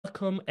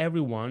Welcome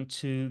everyone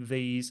to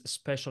this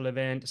special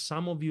event.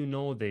 Some of you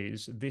know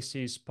this. This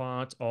is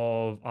part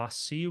of our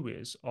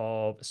series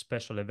of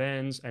special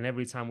events, and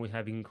every time we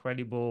have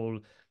incredible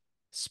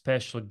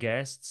special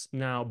guests.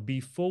 Now,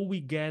 before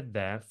we get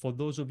there, for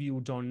those of you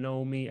who don't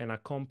know me and our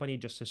company,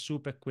 just a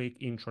super quick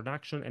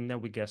introduction, and then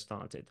we get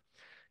started.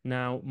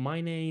 Now, my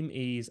name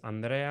is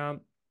Andrea.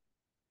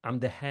 I'm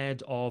the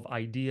head of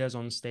Ideas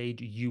on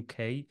Stage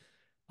UK.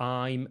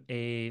 I'm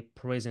a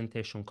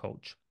presentation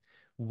coach.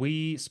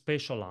 We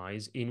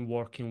specialize in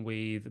working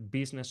with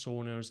business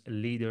owners,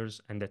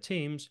 leaders, and the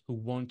teams who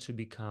want to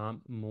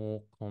become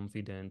more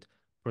confident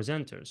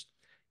presenters.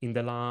 In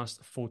the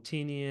last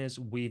 14 years,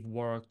 we've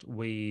worked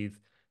with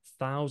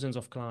thousands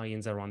of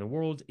clients around the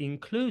world,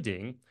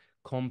 including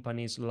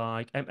companies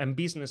like and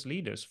business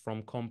leaders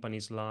from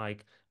companies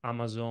like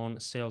Amazon,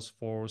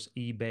 Salesforce,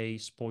 eBay,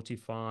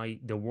 Spotify,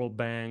 the World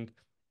Bank,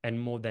 and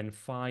more than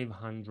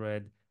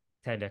 500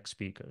 TEDx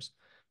speakers.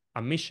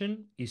 Our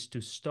mission is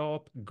to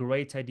stop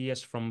great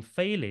ideas from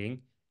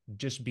failing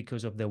just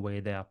because of the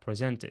way they are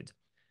presented.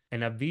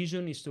 And our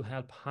vision is to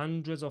help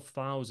hundreds of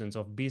thousands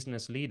of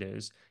business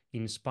leaders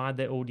inspire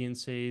their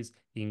audiences,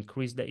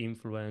 increase their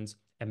influence,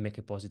 and make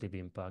a positive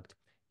impact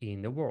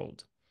in the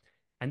world.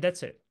 And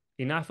that's it.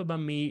 Enough about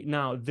me.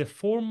 Now, the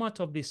format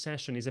of this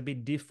session is a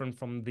bit different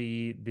from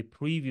the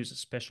previous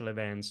special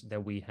events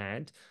that we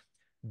had.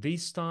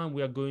 This time,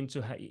 we are going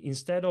to have,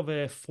 instead of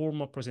a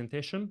formal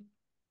presentation,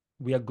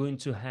 we are going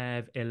to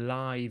have a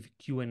live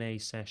Q&A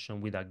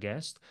session with our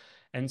guest.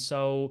 And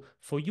so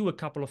for you, a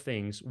couple of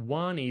things.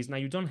 One is, now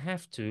you don't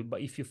have to,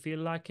 but if you feel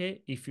like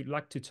it, if you'd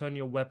like to turn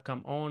your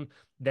webcam on,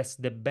 that's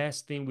the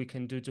best thing we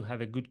can do to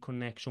have a good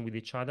connection with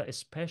each other,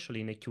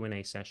 especially in a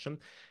Q&A session.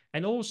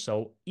 And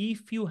also,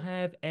 if you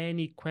have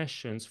any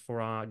questions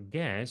for our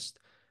guest,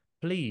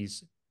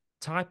 please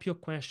type your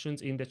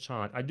questions in the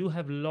chat. I do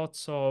have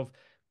lots of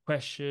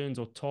questions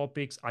or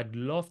topics I'd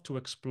love to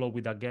explore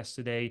with our guest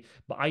today,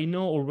 but I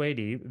know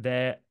already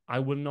that I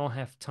will not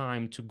have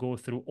time to go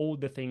through all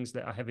the things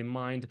that I have in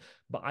mind,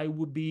 but I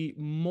would be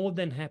more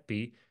than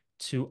happy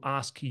to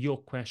ask your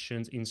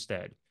questions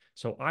instead.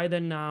 So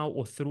either now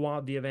or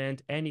throughout the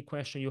event, any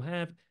question you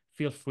have,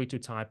 feel free to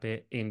type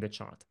it in the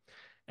chat.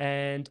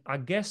 And our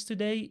guest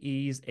today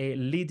is a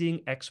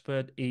leading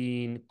expert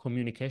in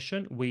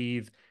communication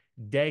with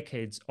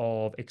decades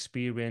of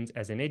experience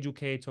as an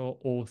educator,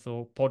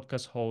 author,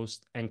 podcast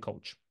host, and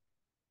coach.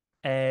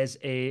 As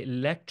a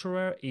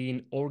lecturer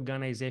in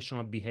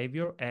organizational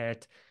behavior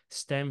at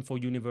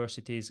Stanford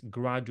University's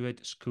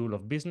Graduate School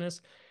of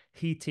Business,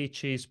 he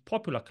teaches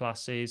popular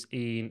classes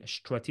in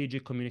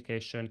strategic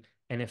communication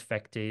and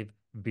effective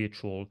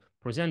virtual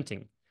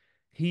presenting.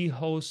 He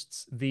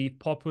hosts the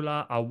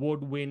popular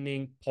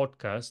award-winning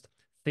podcast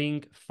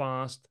Think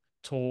Fast,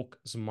 Talk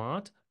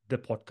Smart, the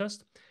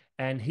podcast,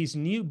 and his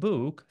new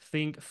book,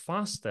 Think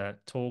Faster,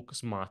 Talk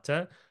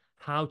Smarter,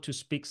 How to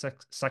Speak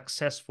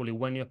Successfully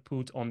When You're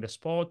Put on the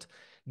Spot,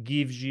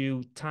 gives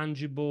you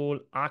tangible,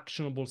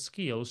 actionable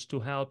skills to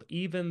help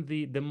even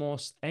the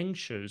most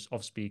anxious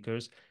of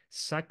speakers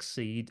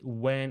succeed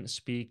when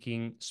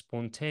speaking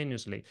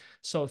spontaneously.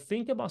 So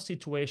think about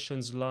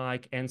situations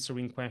like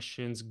answering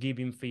questions,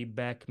 giving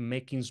feedback,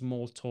 making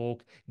small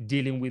talk,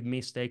 dealing with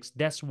mistakes.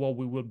 That's what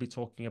we will be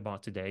talking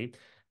about today.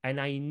 And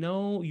I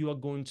know you are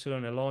going to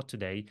learn a lot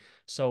today.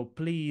 So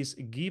please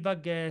give our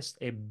guest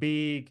a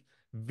big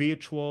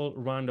virtual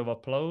round of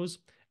applause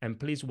and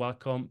please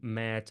welcome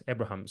Matt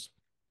Abrahams.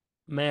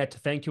 Matt,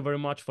 thank you very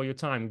much for your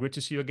time. Great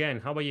to see you again.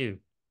 How are you?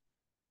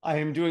 I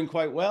am doing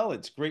quite well.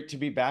 It's great to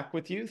be back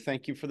with you.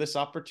 Thank you for this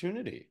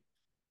opportunity.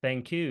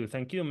 Thank you.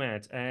 Thank you,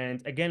 Matt.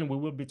 And again, we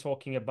will be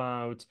talking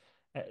about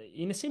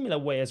in a similar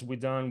way as we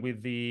done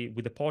with the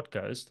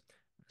podcast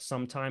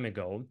some time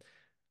ago.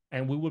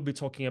 And we will be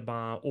talking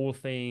about all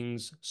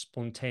things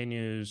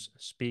spontaneous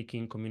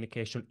speaking,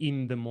 communication,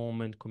 in the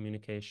moment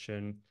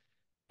communication,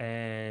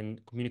 and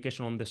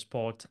communication on the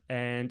spot.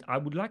 And I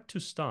would like to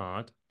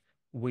start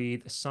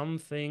with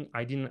something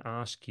I didn't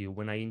ask you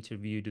when I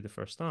interviewed you the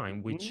first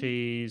time, which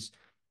Mhm. is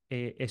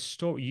a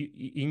story.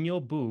 In your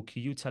book,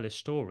 you tell a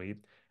story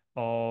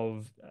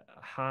of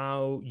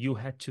how you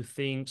had to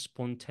think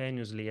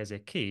spontaneously as a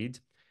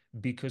kid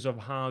because of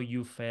how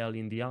you fell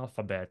in the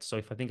alphabet. So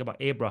if I think about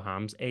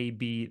Abraham's A,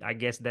 B, I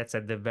guess that's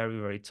at the very,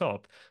 very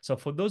top. So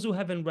for those who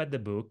haven't read the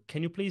book,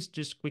 can you please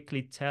just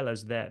quickly tell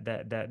us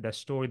that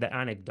story, the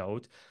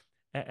anecdote,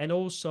 and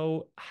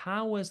also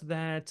how has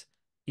that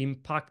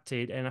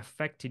impacted and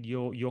affected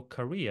your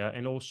career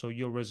and also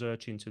your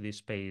research into this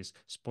space,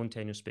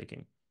 spontaneous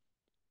speaking?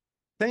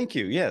 Thank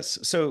you. Yes.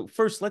 So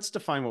first, let's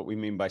define what we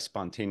mean by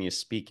spontaneous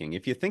speaking.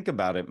 If you think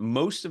about it,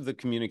 most of the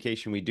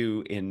communication we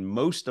do in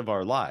most of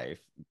our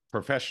life,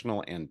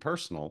 professional and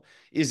personal,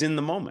 is in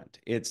the moment.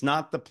 It's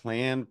not the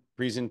planned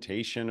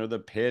presentation or the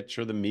pitch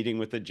or the meeting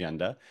with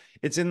agenda.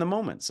 It's in the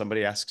moment.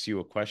 Somebody asks you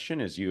a question,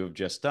 as you have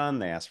just done.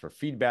 They ask for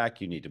feedback.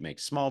 You need to make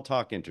small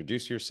talk,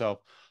 introduce yourself.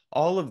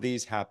 All of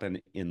these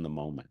happen in the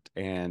moment.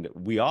 And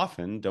we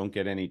often don't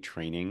get any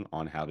training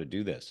on how to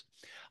do this.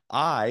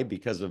 I,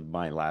 because of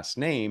my last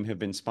name, have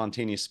been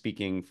spontaneous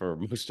speaking for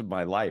most of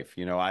my life.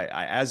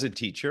 I as a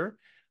teacher,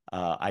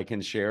 I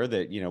can share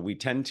that, we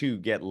tend to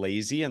get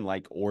lazy and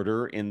like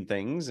order in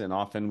things, and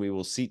often we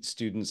will seat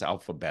students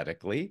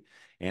alphabetically.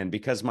 And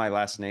because my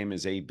last name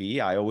is AB,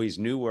 I always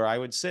knew where I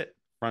would sit,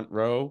 front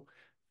row,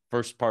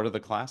 first part of the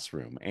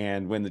classroom.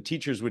 And when the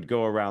teachers would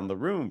go around the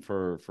room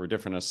for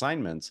different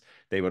assignments,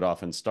 they would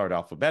often start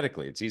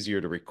alphabetically. It's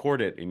easier to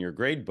record it in your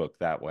grade book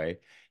that way.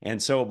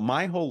 And so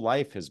my whole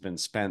life has been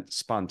spent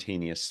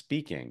spontaneous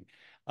speaking.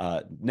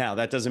 Now,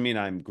 that doesn't mean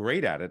I'm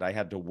great at it. I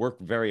had to work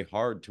very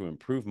hard to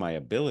improve my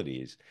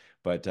abilities,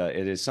 but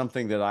it is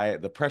something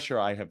that the pressure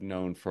I have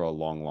known for a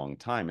long, long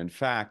time. In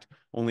fact,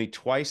 only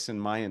twice in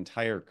my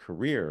entire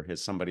career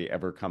has somebody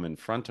ever come in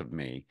front of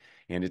me.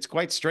 And it's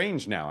quite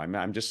strange now.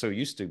 I'm just so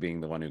used to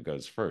being the one who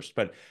goes first.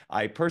 But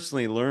I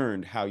personally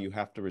learned how you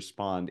have to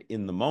respond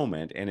in the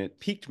moment, and it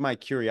piqued my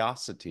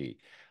curiosity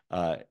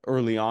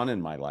early on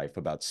in my life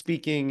about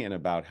speaking and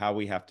about how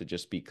we have to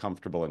just be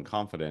comfortable and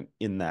confident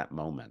in that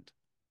moment.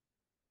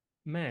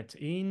 Matt,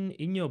 in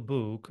your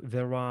book,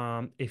 there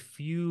are a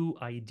few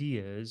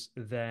ideas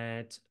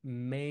that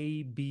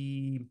may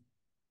be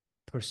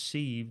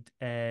perceived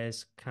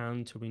as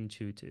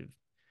counterintuitive.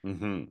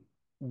 Hmm.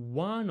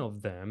 One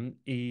of them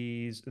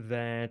is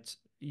that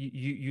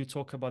you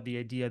talk about the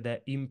idea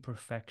that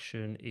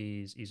imperfection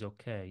is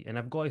okay. And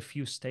I've got a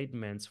few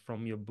statements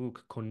from your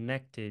book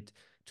connected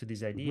to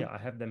this idea. Hmm. I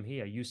have them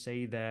here. You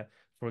say that,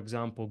 for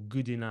example,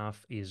 good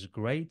enough is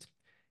great.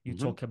 You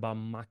Hmm. talk about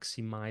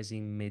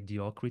maximizing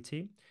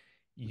mediocrity.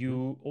 Hmm.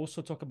 You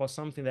also talk about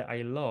something that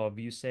I love.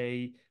 You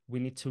say we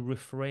need to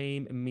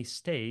reframe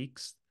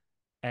mistakes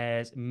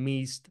as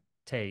missed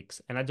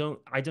takes. And I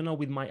don't know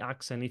with my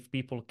accent if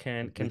people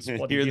can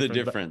spot the Hear the difference, but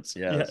difference.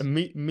 yeah,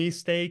 Yes.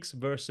 mistakes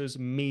versus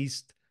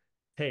missed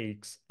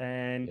takes.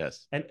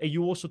 Yes. And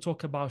you also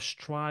talk about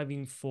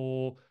striving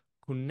for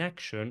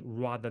connection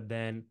rather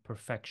than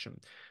perfection.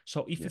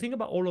 So if you Yeah. think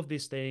about all of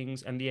these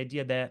things and the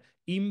idea that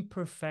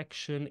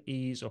imperfection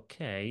is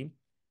okay,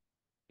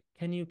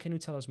 can you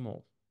tell us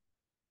more?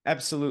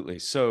 Absolutely.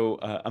 So,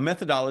 a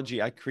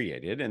methodology I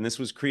created, and this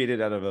was created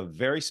out of a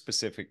very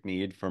specific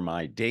need for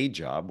my day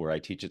job where I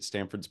teach at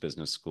Stanford's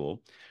Business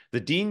School.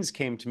 The deans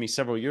came to me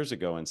several years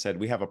ago and said,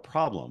 "We have a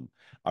problem.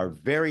 Our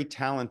very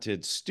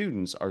talented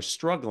students are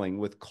struggling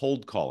with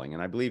cold calling."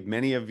 And I believe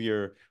many of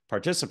your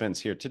participants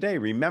here today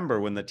remember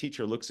when the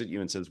teacher looks at you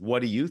and says,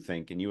 "What do you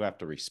think?" and you have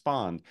to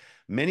respond.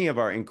 Many of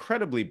our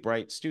incredibly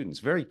bright students,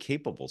 very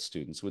capable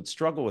students, would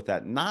struggle with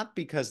that, not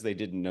because they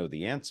didn't know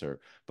the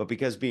answer, but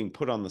because being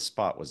put on the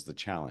spot was the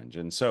challenge.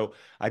 And so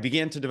I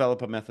began to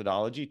develop a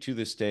methodology. To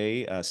this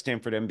day,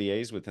 Stanford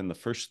MBAs within the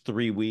first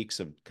 3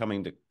 weeks of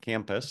coming to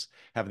campus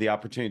have the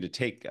opportunity to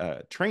take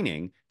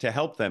training to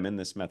help them in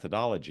this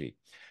methodology.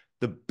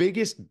 The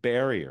biggest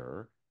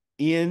barrier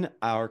in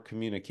our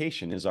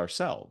communication is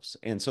ourselves.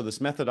 And so this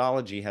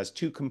methodology has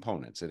two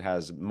components. It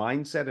has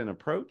mindset and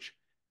approach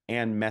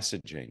and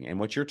messaging. And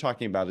what you're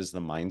talking about is the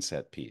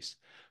mindset piece.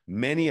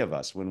 Many of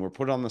us, when we're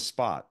put on the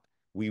spot,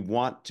 we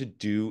want to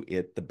do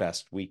it the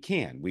best we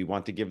can. We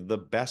want to give the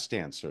best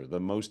answer, the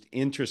most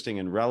interesting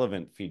and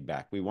relevant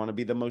feedback. We want to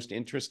be the most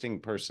interesting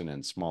person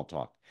in small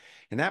talk.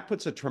 And that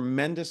puts a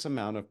tremendous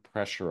amount of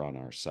pressure on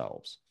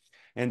ourselves.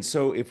 And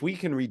so if we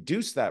can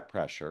reduce that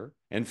pressure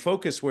and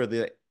focus where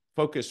the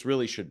focus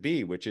really should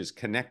be, which is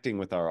connecting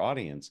with our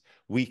audience,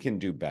 we can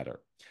do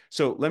better.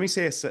 So let me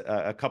say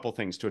a couple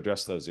things to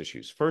address those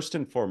issues. First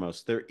and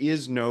foremost, there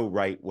is no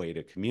right way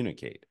to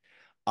communicate.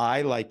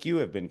 I, like you,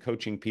 have been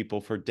coaching people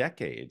for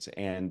decades,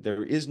 and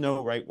there is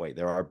no right way.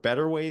 There are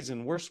better ways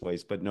and worse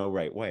ways, but no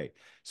right way.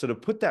 So to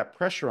put that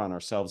pressure on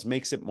ourselves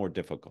makes it more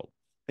difficult.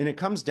 And it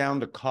comes down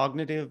to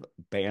cognitive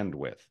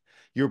bandwidth.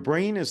 Your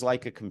brain is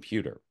like a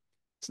computer.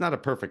 It's not a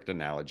perfect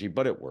analogy,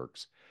 but it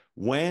works.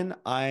 When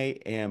I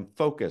am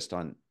focused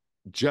on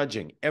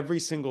judging every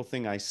single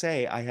thing I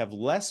say, I have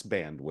less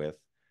bandwidth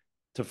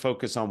to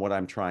focus on what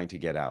I'm trying to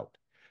get out.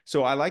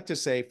 So I like to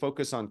say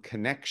focus on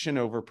connection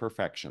over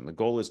perfection. The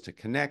goal is to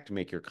connect,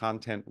 make your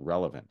content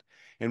relevant.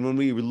 And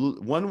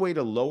one way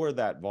to lower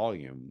that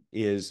volume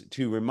is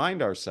to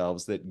remind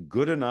ourselves that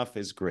good enough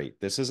is great.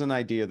 This is an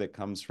idea that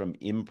comes from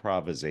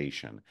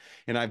improvisation.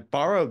 And I've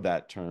borrowed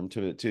that term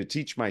to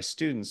teach my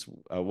students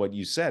what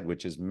you said,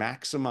 which is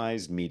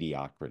maximize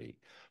mediocrity.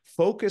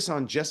 Focus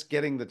on just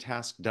getting the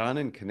task done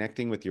and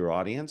connecting with your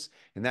audience,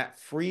 and that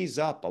frees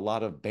up a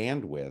lot of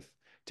bandwidth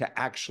to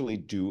actually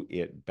do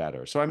it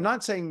better. So I'm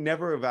not saying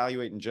never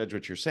evaluate and judge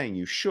what you're saying.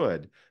 You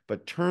should,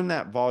 but turn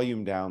that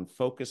volume down,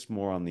 focus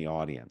more on the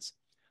audience.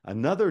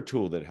 Another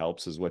tool that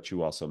helps is what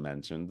you also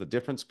mentioned, the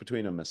difference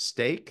between a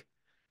mistake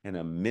and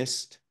a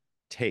missed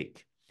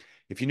take.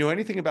 If you know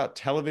anything about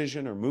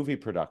television or movie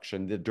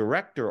production, the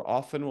director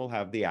often will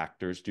have the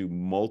actors do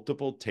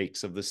multiple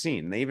takes of the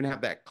scene. They even have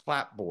that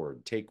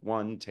clapboard, take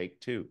one, take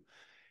two.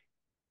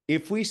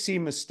 If we see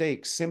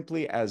mistakes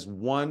simply as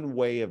one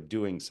way of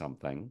doing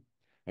something,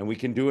 and we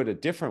can do it a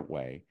different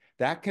way,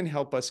 that can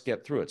help us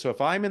get through it. So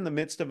if I'm in the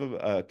midst of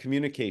a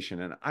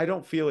communication and I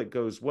don't feel it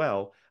goes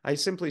well, I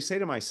simply say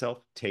to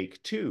myself,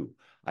 take two.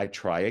 I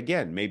try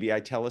again. Maybe I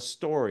tell a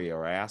story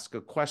or I ask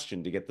a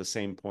question to get the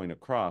same point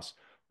across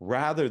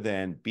rather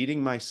than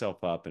beating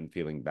myself up and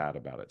feeling bad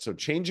about it. So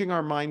changing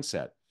our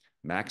mindset,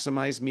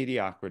 maximize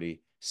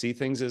mediocrity, see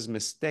things as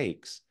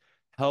mistakes,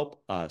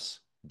 help us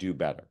do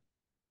better.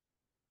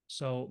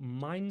 So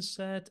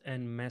mindset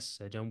and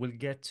message, and we'll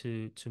get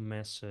to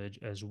message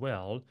as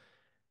well.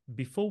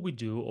 Before we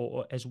do,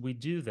 or as we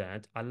do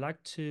that, I'd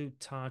like to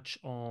touch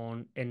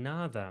on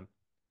another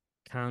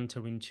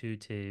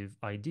counterintuitive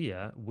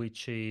idea,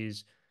 which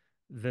is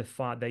the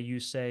fact that you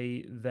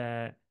say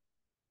that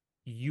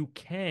you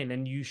can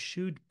and you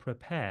should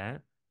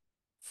prepare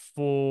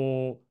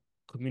for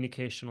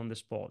communication on the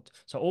spot.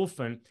 So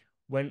often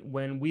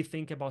when we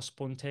think about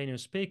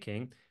spontaneous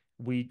speaking,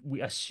 we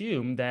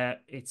assume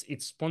that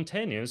it's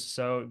spontaneous,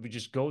 so we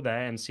just go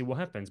there and see what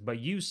happens. But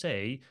you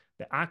say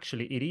that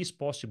actually it is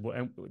possible,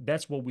 and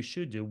that's what we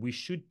should do. We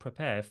should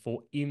prepare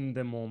for in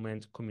the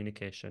moment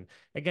communication.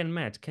 Again,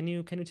 Matt, can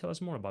you tell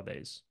us more about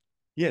this?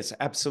 Yes,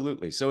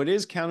 absolutely. So it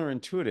is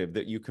counterintuitive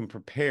that you can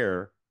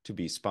prepare to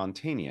be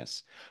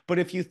spontaneous. But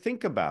if you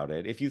think about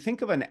it, if you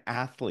think of an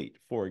athlete,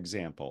 for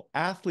example,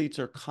 athletes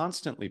are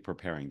constantly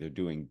preparing. They're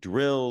doing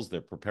drills, they're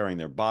preparing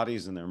their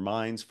bodies and their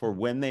minds for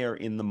when they are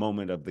in the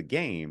moment of the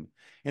game.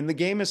 And the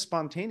game is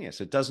spontaneous.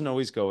 It doesn't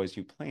always go as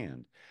you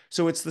planned.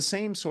 So it's the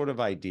same sort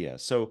of idea.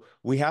 So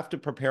we have to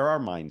prepare our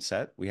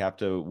mindset. We have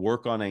to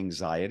work on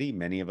anxiety.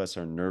 Many of us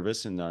are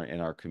nervous in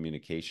our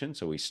communication.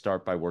 So we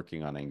start by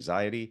working on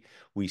anxiety.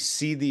 We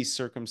see these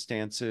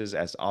circumstances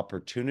as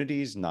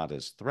opportunities, not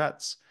as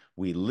threats.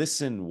 We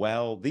listen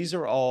well. These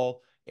are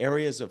all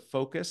areas of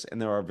focus,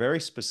 and there are very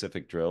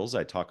specific drills.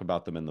 I talk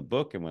about them in the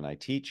book and when I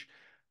teach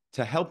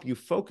to help you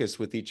focus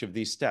with each of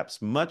these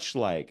steps, much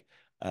like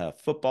a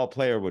football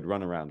player would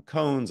run around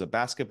cones, a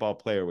basketball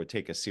player would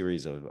take a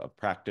series of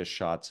practice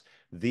shots.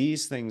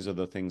 These things are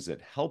the things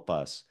that help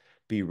us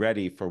be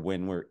ready for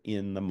when we're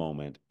in the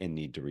moment and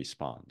need to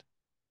respond.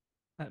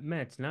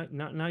 Matt,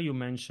 now you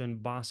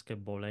mentioned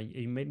basketball, and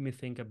you made me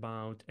think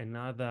about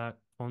another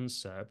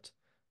concept,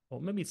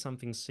 or maybe it's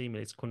something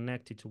similar. It's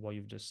connected to what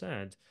you've just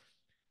said,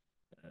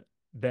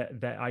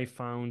 that I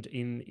found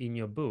in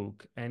your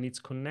book, and it's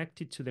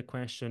connected to the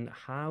question,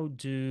 how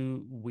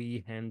do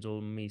we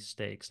handle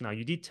mistakes? Now,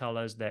 you did tell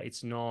us that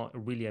it's not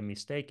really a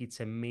mistake,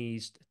 it's a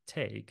missed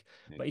take.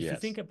 But if you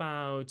Yes. think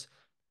about,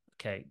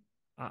 okay,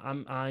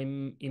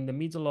 I'm in the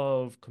middle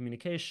of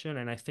communication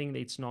and I think that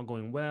it's not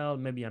going well.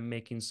 Maybe I'm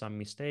making some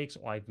mistakes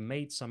or I've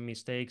made some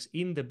mistakes.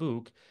 In the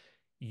book,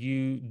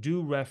 you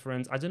do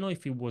reference, I don't know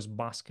if it was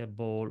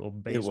basketball or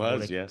It baseball,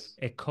 was, yes.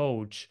 a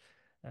coach,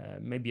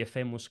 maybe a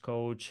famous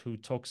coach who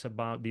talks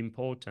about the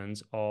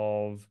importance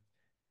of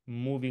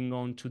moving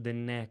on to the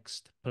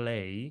next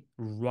play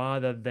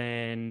rather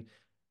than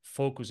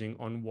focusing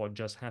on what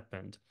just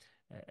happened.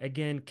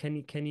 Again, can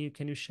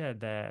you share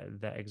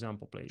the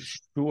example,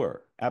 please?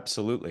 Sure,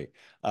 absolutely.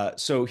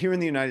 So here in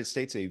the United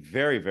States, a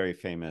very, very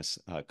famous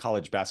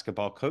college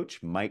basketball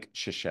coach, Mike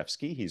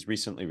Krzyzewski, he's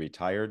recently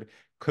retired,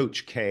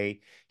 Coach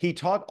K. He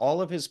taught all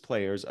of his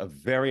players a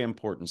very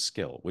important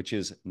skill, which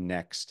is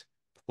next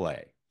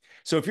play.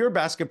 So if you're a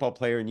basketball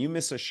player and you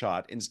miss a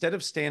shot, instead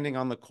of standing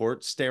on the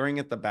court staring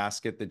at the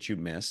basket that you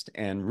missed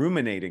and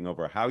ruminating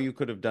over how you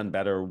could have done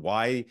better,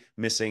 why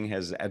missing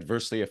has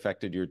adversely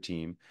affected your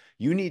team,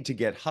 you need to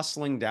get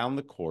hustling down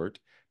the court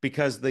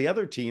because the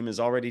other team is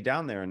already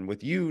down there. And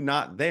with you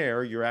not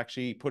there, you're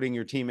actually putting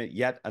your team at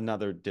yet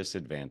another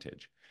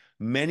disadvantage.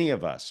 Many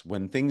of us,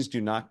 when things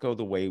do not go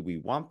the way we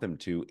want them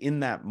to,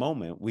 in that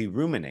moment, we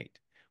ruminate,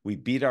 we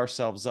beat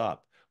ourselves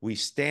up, we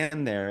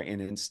stand there,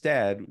 and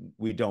instead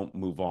we don't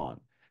move on.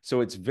 So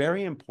it's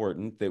very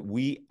important that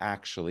we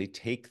actually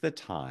take the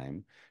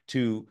time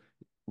to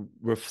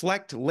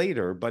reflect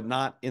later, but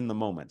not in the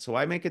moment. So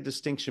I make a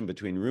distinction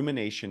between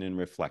rumination and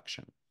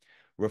reflection.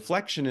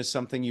 Reflection is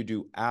something you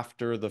do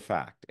after the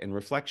fact, and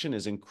reflection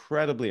is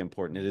incredibly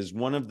important. It is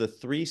one of the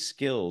three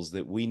skills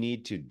that we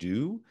need to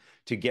do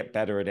to get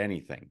better at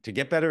anything. To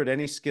get better at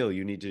any skill,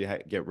 you need to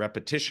get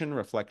repetition,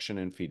 reflection,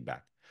 and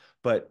feedback.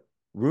 But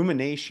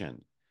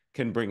rumination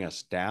can bring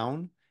us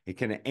down. It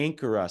can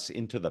anchor us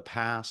into the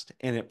past,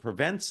 and it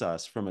prevents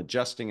us from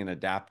adjusting and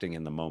adapting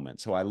in the moment.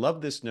 So I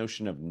love this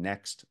notion of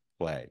next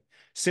play.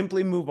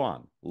 Simply move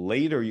on.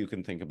 Later, you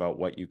can think about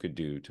what you could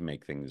do to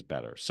make things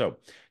better. So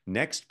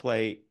next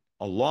play,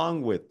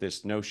 along with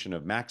this notion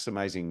of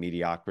maximizing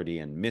mediocrity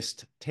and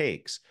missed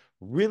takes,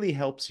 really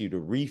helps you to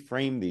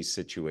reframe these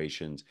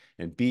situations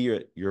and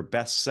be your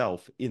best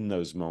self in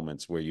those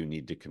moments where you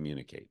need to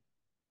communicate.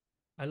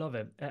 I love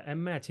it.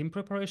 And Matt, in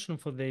preparation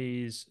for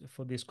this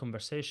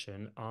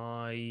conversation,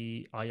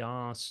 I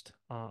asked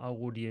our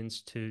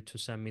audience to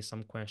send me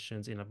some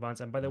questions in advance.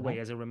 And by the way,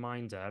 Uh-huh. as a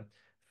reminder,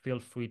 feel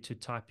free to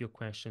type your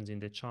questions in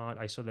the chat.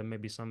 I saw that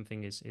maybe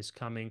something is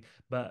coming.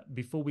 But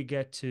before we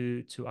get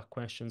to our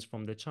questions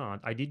from the chat,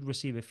 I did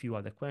receive a few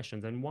other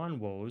questions. And one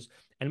was,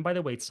 and by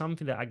the way, it's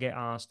something that I get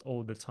asked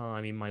all the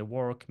time in my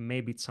work.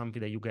 Maybe it's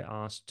something that you get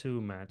asked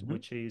too, Matt, Mhm.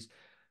 which is,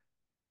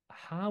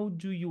 how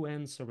do you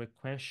answer a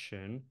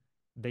question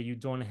that you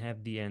don't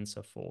have the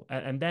answer for.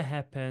 And that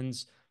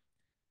happens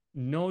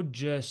not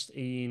just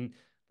in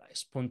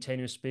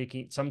spontaneous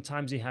speaking.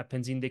 Sometimes it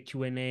happens in the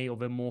Q&A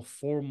of a more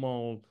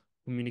formal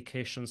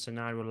communication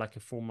scenario, like a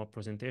formal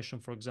presentation,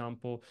 for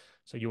example.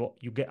 So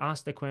you get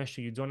asked a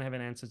question, you don't have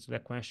an answer to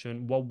that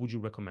question. What would you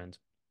recommend?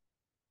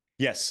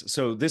 Yes.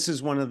 So this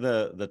is one of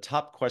the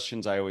top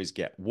questions I always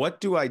get.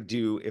 What do I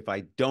do if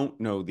I don't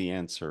know the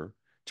answer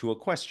to a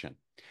question?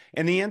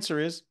 And the answer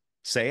is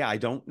say, I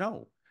don't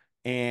know.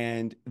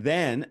 And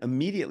then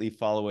immediately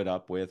follow it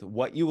up with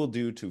what you will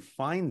do to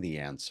find the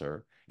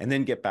answer and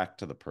then get back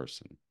to the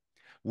person.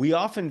 We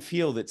often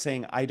feel that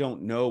saying, I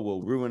don't know,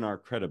 will ruin our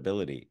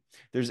credibility.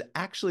 There's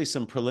actually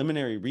some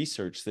preliminary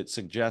research that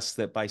suggests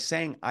that by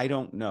saying, I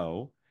don't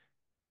know,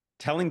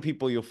 telling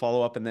people you'll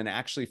follow up and then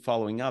actually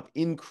following up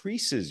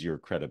increases your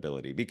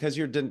credibility because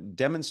you're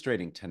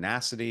demonstrating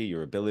tenacity,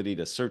 your ability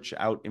to search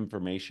out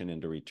information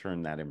and to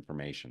return that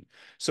information.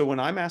 So when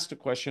I'm asked a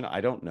question,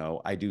 I don't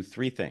know, I do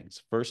three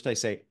things. First, I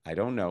say, I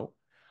don't know.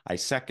 I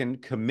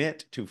second,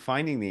 commit to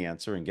finding the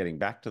answer and getting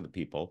back to the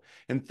people.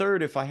 And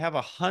third, if I have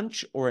a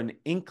hunch or an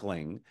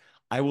inkling,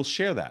 I will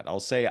share that. I'll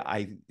say,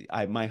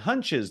 my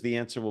hunch is the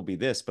answer will be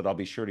this, but I'll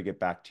be sure to get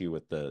back to you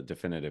with the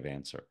definitive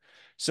answer.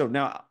 So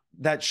now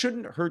that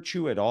shouldn't hurt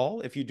you at all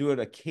if you do it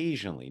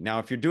occasionally. Now,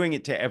 if you're doing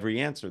it to every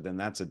answer, then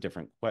that's a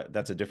different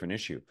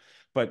issue.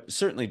 But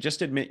certainly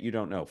just admit you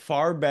don't know.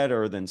 Far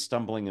better than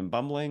stumbling and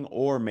bumbling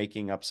or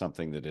making up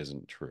something that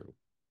isn't true.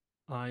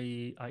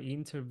 I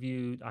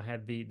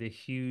had the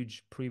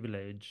huge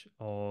privilege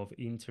of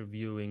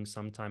interviewing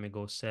some time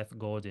ago Seth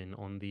Godin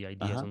on the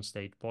Ideas Uh-huh. on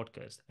Stage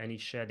podcast, and he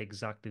shared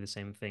exactly the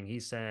same thing. He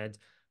said,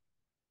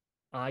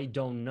 I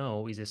don't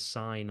know is a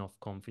sign of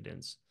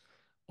confidence.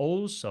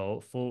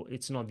 Also, for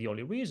it's not the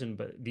only reason,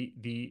 but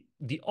the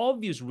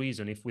obvious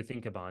reason, if we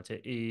think about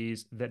it,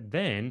 is that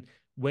then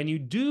when you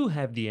do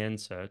have the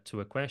answer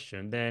to a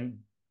question, then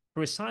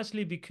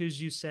precisely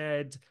because you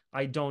said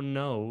I don't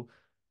know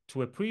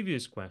to a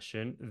previous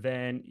question,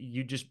 then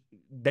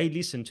they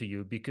listen to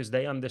you because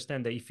they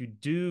understand that if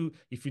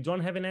you don't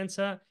have an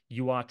answer,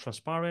 you are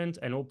transparent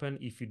and open.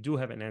 If you do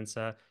have an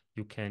answer,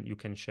 you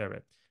can share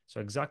it.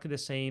 So exactly the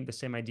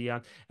same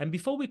idea. And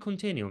before we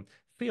continue,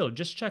 Phil,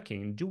 just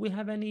checking,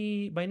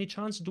 by any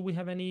chance, do we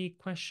have any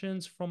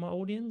questions from our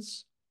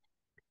audience?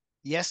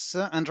 Yes,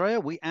 Andrea,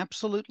 we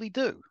absolutely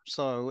do.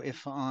 So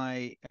if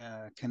I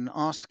can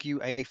ask you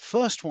a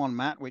first one,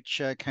 Matt,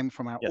 which came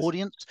from our Yes.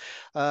 audience,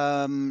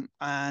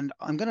 and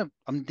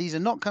these are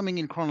not coming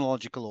in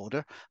chronological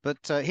order, but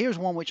here's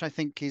one which I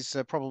think is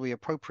probably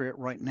appropriate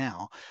right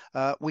now,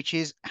 which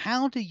is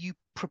how do you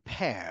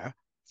prepare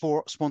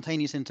for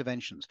spontaneous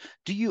interventions?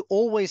 Do you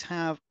always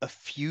have a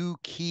few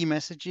key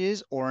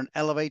messages or an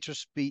elevator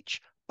speech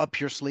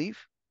up your sleeve?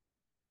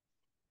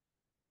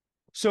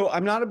 So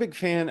I'm not a big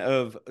fan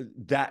of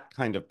that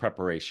kind of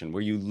preparation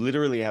where you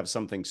literally have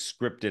something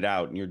scripted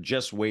out and you're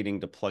just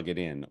waiting to plug it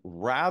in.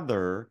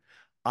 Rather,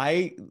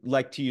 I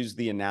like to use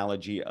the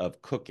analogy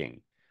of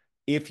cooking.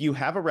 If you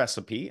have a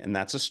recipe, and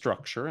that's a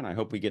structure, and I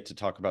hope we get to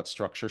talk about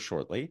structure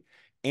shortly,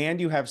 and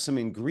you have some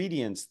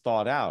ingredients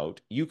thought out,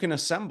 you can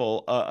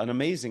assemble an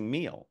amazing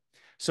meal.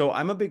 So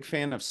I'm a big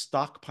fan of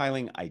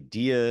stockpiling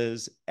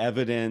ideas,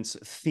 evidence,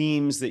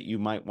 themes that you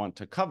might want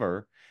to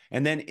cover,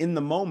 and then in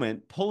the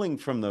moment, pulling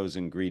from those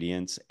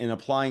ingredients and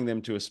applying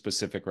them to a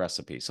specific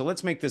recipe. So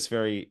let's make this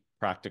very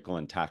practical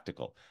and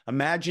tactical.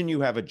 Imagine you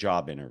have a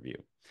job interview.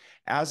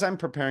 As I'm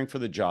preparing for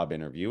the job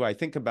interview, I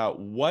think about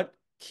what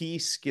key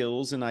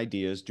skills and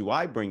ideas do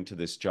I bring to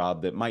this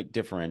job that might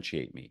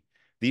differentiate me?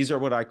 These are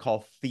what I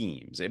call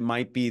themes. It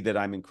might be that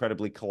I'm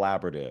incredibly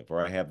collaborative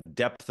or I have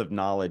depth of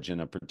knowledge in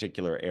a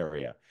particular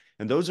area.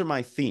 And those are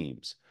my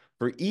themes.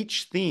 For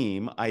each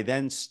theme, I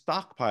then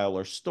stockpile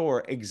or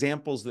store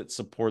examples that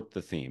support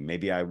the theme.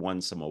 Maybe I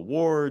won some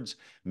awards.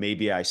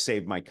 Maybe I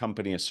saved my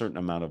company a certain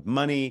amount of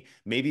money.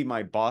 Maybe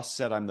my boss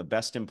said I'm the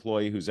best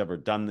employee who's ever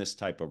done this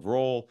type of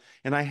role.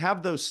 And I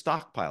have those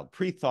stockpiled,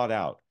 pre-thought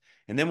out.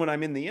 And then when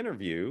I'm in the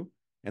interview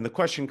and the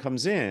question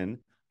comes in,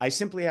 I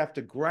simply have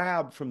to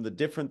grab from the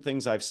different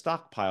things I've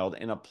stockpiled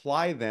and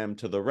apply them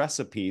to the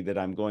recipe that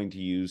I'm going to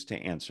use to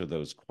answer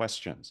those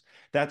questions.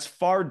 That's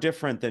far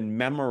different than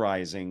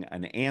memorizing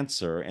an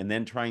answer and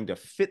then trying to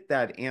fit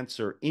that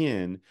answer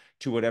in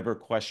to whatever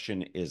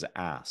question is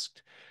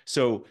asked.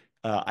 So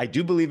I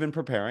do believe in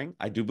preparing.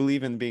 I do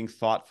believe in being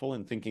thoughtful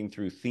and thinking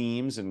through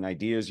themes and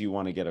ideas you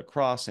want to get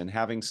across and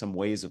having some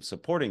ways of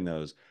supporting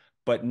those,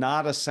 but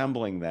not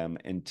assembling them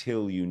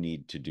until you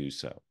need to do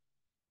so.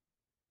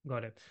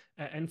 Got it.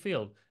 And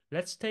Phil,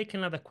 let's take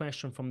another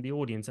question from the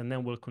audience and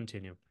then we'll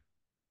continue.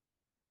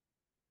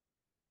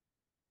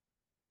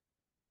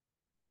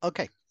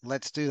 Okay,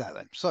 let's do that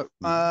then. So,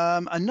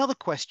 Mhm. another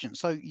question.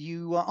 So,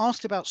 you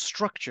asked about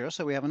structure.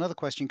 So, we have another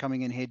question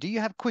coming in here. Do you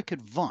have quick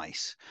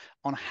advice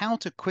on how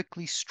to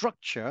quickly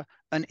structure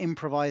an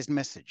improvised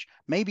message?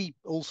 Maybe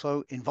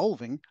also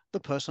involving the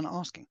person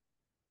asking.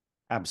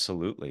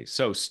 Absolutely.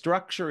 So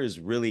structure is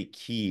really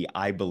key,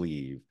 I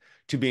believe,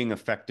 to being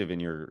effective in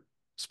your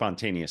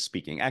spontaneous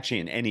speaking, actually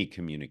in any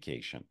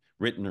communication,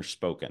 written or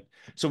spoken.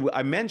 So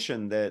I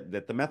mentioned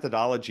that the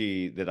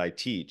methodology that I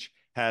teach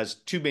has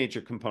two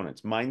major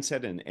components,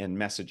 mindset and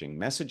messaging.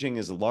 Messaging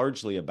is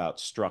largely about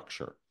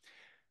structure.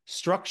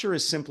 Structure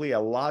is simply a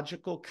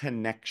logical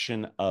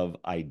connection of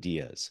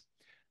ideas.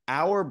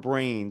 Our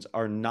brains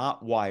are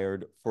not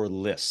wired for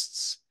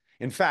lists.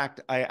 In fact,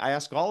 I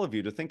ask all of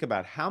you to think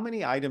about how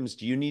many items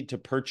do you need to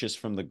purchase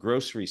from the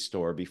grocery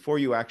store before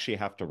you actually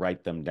have to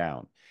write them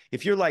down?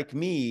 If you're like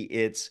me,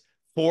 it's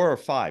 4 or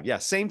 5. Yeah,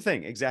 same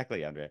thing.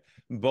 Exactly, Andrea.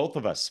 Both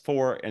of us,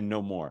 4 and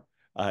no more.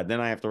 Then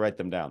I have to write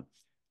them down.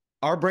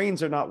 Our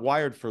brains are not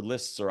wired for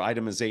lists or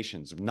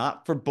itemizations,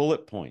 not for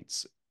bullet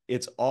points.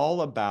 It's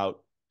all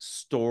about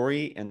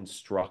story and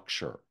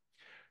structure.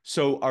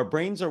 So our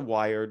brains are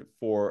wired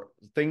for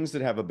things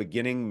that have a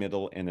beginning,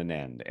 middle, and an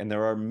end. And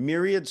there are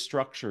myriad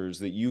structures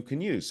that you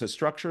can use. So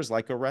structure is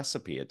like a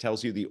recipe. It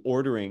tells you the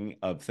ordering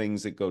of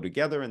things that go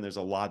together, and there's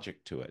a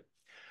logic to it.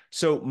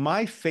 So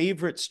my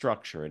favorite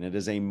structure, and it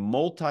is a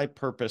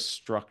multi-purpose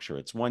structure,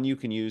 it's one you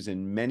can use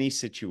in many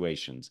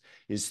situations,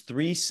 is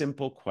 3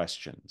 simple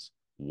questions.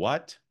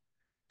 What?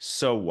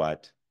 So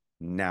what?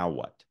 Now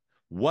what?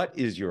 What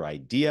is your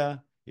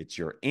idea? It's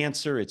your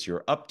answer, it's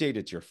your update,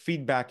 it's your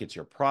feedback, it's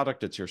your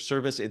product, it's your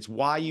service, it's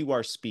why you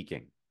are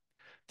speaking.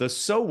 The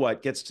so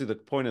what gets to the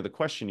point of the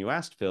question you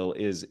asked, Phil,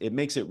 is it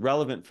makes it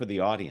relevant for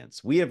the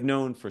audience. We have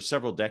known for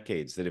several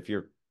decades that if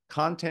your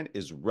content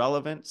is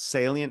relevant,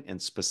 salient,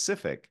 and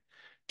specific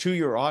to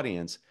your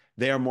audience,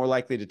 they are more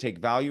likely to take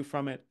value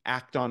from it,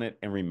 act on it,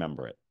 and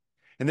remember it.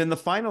 And then the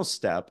final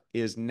step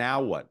is now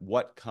what?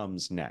 What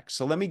comes next?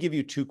 So let me give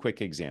you 2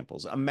 quick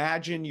examples.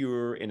 Imagine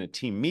you're in a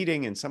team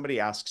meeting and somebody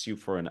asks you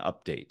for an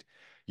update.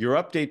 Your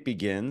update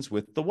begins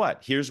with the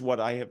what. Here's what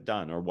I have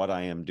done or what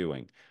I am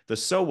doing. The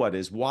so what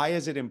is why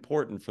is it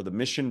important for the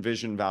mission,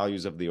 vision,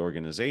 values of the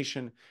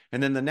organization?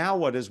 And then the now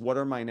what is what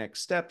are my next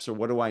steps or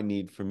what do I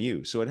need from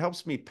you? So it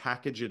helps me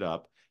package it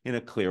up in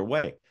a clear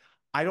way.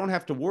 I don't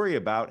have to worry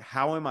about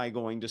how am I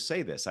going to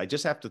say this. I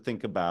just have to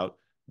think about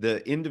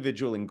the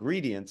individual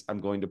ingredients I'm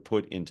going to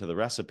put into the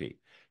recipe.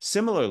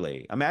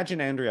 Similarly,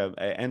 imagine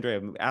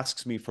Andrea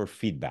asks me for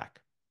feedback.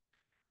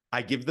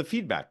 I give the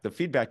feedback. The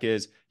feedback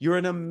is, you're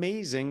an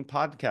amazing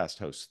podcast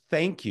host.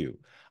 Thank you.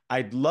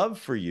 I'd love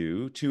for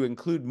you to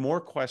include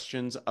more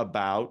questions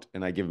about,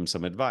 and I give them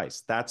some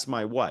advice. That's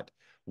my what.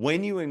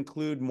 When you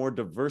include more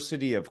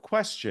diversity of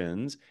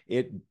questions,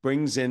 it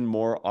brings in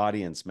more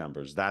audience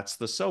members. That's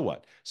the so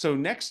what. So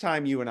next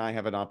time you and I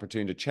have an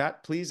opportunity to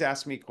chat, please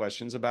ask me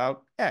questions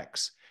about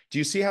X. Do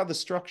you see how the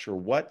structure,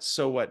 what,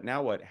 so what,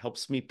 now what,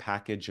 helps me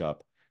package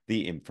up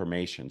the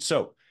information?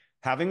 So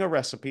having a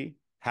recipe,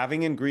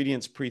 having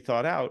ingredients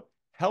pre-thought out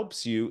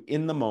helps you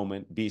in the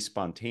moment be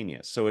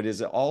spontaneous. So it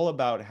is all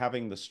about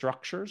having the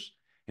structures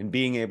and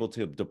being able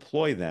to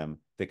deploy them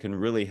that can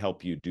really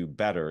help you do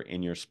better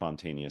in your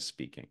spontaneous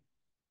speaking.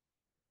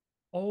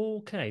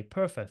 Okay,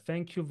 perfect.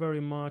 Thank you very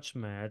much,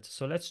 Matt.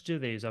 So let's do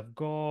this. I've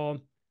got a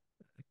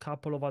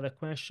couple of other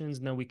questions.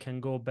 Now we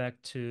can go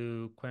back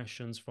to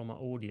questions from our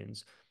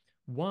audience.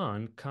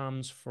 One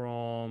comes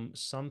from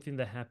something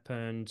that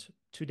happened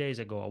 2 days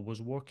ago. I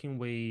was working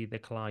with a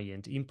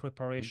client in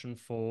preparation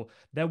for,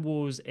 that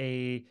was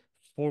a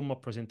formal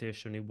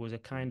presentation. It was a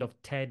kind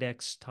of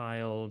TEDx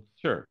style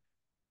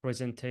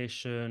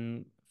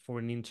presentation for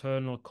an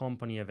internal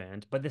company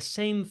event. But the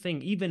same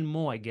thing, even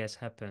more, I guess,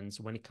 happens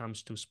when it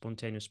comes to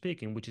spontaneous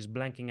speaking, which is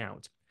blanking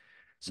out.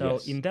 So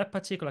in that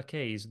particular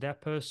case,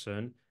 that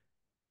person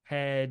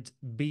had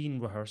been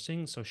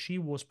rehearsing, so she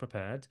was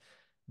prepared,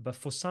 but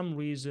for some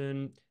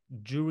reason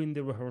during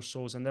the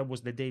rehearsals, and that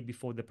was the day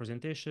before the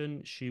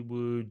presentation, she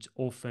would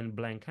often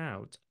blank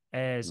out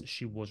as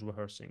she was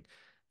rehearsing.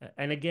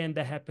 And again,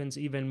 that happens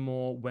even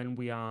more when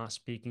we are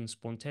speaking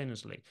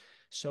spontaneously.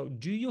 So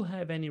do you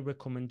have any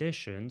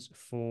recommendations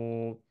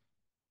for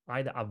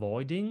either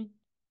avoiding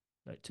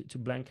to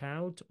blank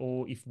out,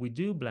 or if we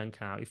do blank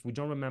out, if we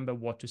don't remember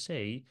what to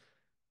say,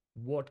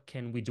 what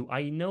can we do?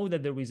 I know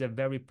that there is a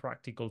very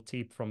practical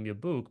tip from your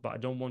book, but I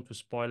don't want to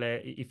spoil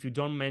it. If you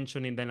don't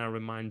mention it, then I'll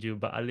remind you,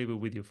 but I'll leave it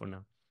with you for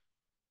now.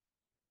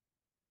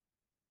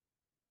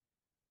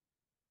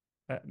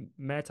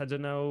 Matt, I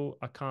don't know.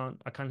 I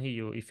can't hear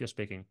you if you're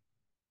speaking.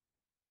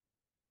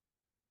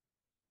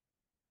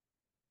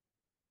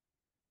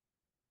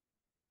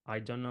 I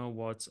don't know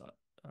what's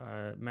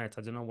Matt,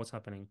 I don't know what's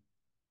happening.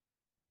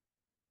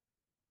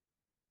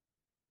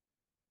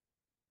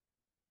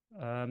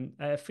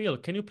 Phil,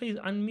 can you please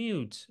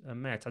unmute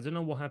Matt? I don't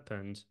know what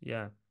happened.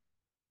 Yeah.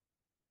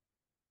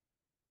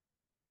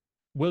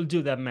 We'll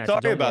do that, Matt.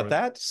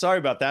 Sorry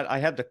about that. I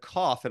had to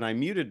cough and I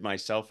muted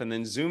myself, and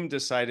then Zoom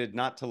decided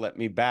not to let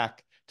me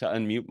back to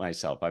unmute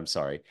myself. I'm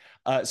sorry.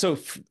 So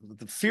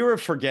the fear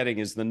of forgetting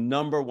is the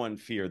 #1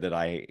 fear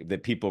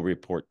that people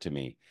report to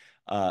me.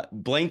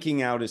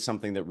 Blanking out is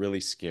something that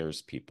really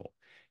scares people.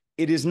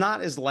 It is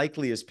not as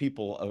likely as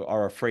people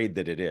are afraid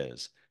that it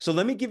is. So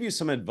let me give you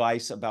some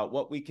advice about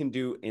what we can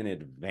do in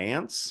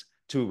advance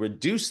to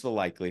reduce the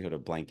likelihood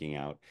of blanking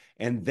out.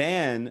 And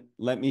then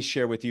let me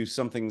share with you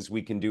some things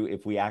we can do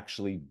if we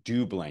actually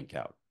do blank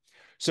out.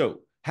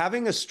 So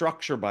Having a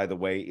structure, by the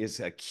way, is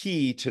a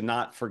key to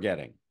not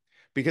forgetting.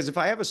 Because if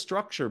I have a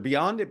structure,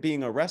 beyond it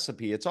being a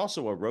recipe, it's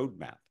also a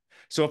roadmap.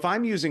 So if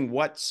I'm using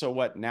what, so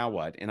what, now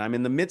what, and I'm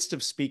in the midst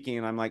of speaking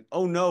and I'm like,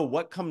 oh no,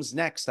 what comes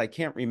next? I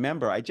can't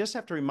remember. I just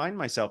have to remind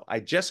myself, I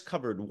just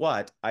covered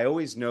what. I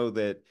always know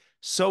that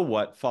so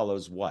what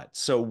follows what.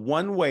 So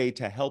one way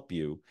to help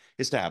you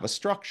is to have a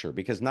structure,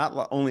 because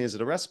not only is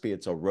it a recipe,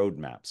 it's a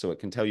roadmap. So it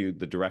can tell you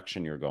the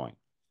direction you're going.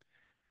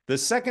 The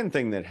second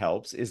thing that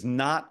helps is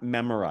not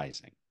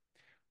memorizing.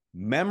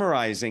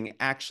 Memorizing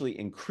actually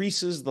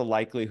increases the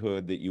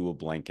likelihood that you will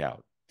blank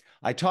out.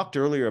 I talked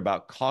earlier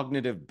about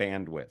cognitive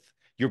bandwidth.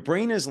 Your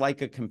brain is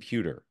like a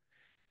computer.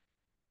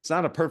 It's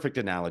not a perfect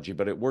analogy,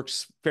 but it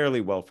works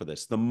fairly well for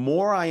this. The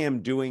more I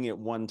am doing at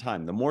one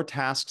time, the more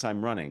tasks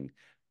I'm running,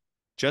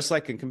 just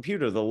like a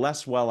computer, the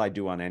less well I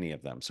do on any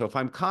of them. So if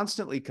I'm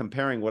constantly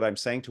comparing what I'm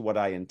saying to what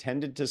I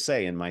intended to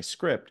say in my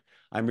script,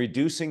 I'm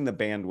reducing the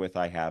bandwidth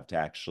I have to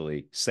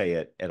actually say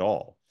it at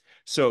all.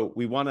 So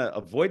we want to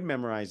avoid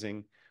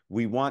memorizing.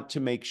 We want to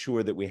make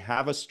sure that we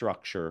have a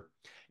structure.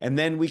 And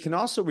then we can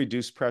also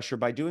reduce pressure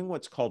by doing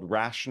what's called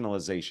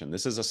rationalization.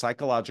 This is a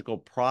psychological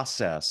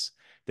process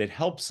that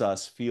helps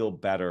us feel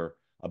better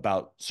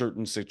about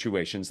certain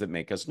situations that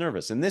make us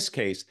nervous. In this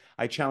case,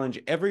 I challenge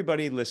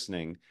everybody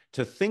listening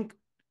to think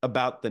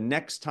about the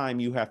next time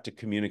you have to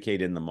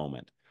communicate in the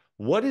moment.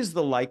 What is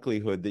the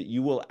likelihood that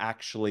you will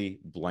actually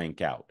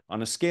blank out?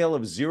 On a scale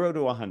of 0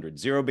 to 100,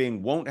 0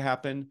 being won't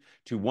happen,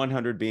 to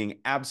 100 being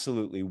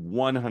absolutely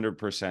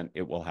 100%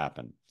 it will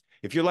happen.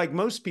 If you're like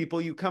most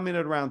people, you come in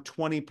at around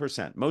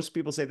 20%. Most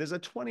people say there's a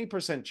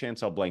 20%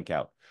 chance I'll blank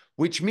out,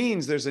 which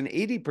means there's an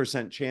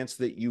 80% chance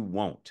that you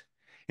won't.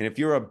 And if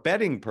you're a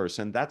betting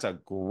person, that's a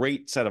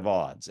great set of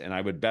odds, and I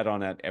would bet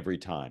on it every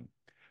time.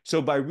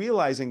 So by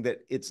realizing that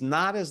it's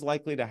not as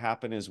likely to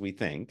happen as we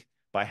think,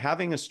 by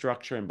having a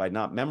structure and by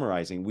not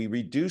memorizing, we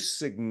reduce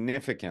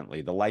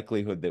significantly the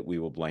likelihood that we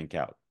will blank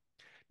out.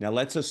 Now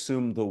let's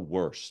assume the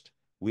worst.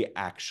 We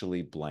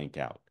actually blank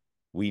out.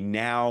 We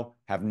now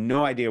have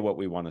no idea what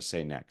we want to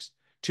say next.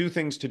 Two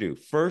things to do.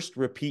 First,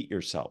 repeat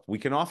yourself. We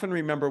can often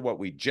remember what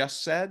we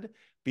just said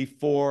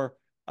before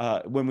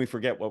when we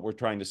forget what we're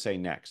trying to say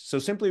next. So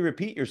simply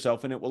repeat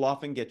yourself and it will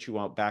often get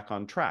you back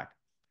on track.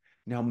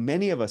 Now,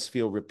 many of us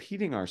feel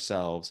repeating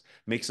ourselves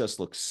makes us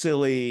look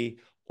silly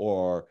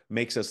or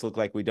makes us look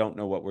like we don't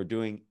know what we're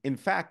doing. In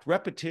fact,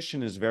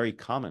 repetition is very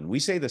common. We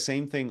say the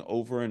same thing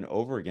over and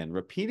over again.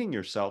 Repeating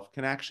yourself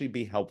can actually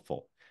be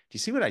helpful. Do you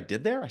see what I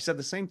did there? I said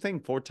the same thing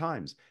 4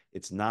 times.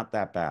 It's not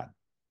that bad.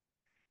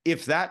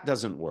 If that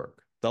doesn't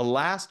work, the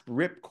last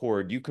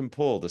ripcord you can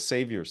pull to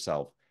save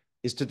yourself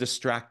is to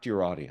distract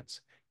your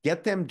audience.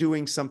 Get them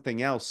doing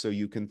something else so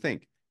you can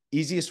think.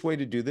 Easiest way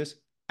to do this,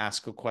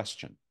 ask a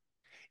question.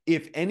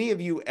 If any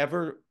of you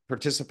ever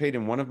participate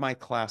in one of my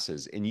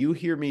classes and you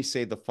hear me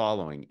say the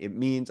following, it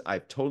means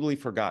I've totally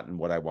forgotten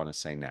what I want to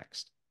say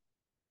next.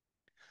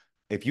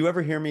 If you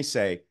ever hear me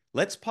say,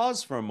 let's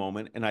pause for a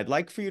moment, and I'd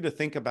like for you to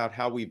think about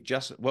how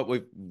what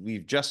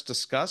we've just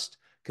discussed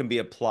can be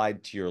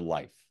applied to your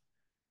life.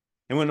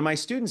 And when my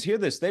students hear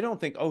this, they don't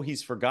think, oh,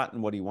 he's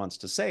forgotten what he wants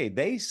to say.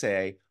 They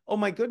say, oh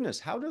my goodness,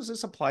 how does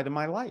this apply to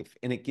my life?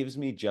 And it gives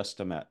me just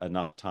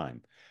enough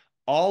time.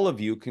 All of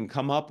you can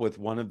come up with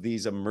one of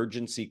these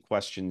emergency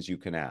questions you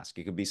can ask.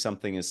 It could be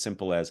something as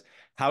simple as,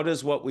 how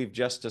does what we've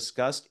just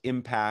discussed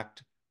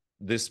impact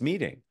this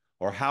meeting?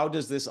 Or how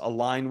does this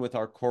align with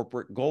our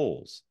corporate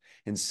goals?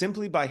 And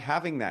simply by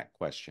having that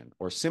question,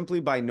 or simply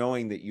by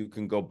knowing that you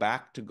can go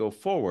back to go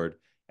forward,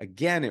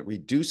 again, it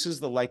reduces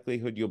the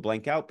likelihood you'll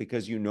blank out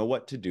because you know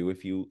what to do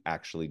if you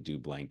actually do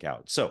blank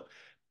out. So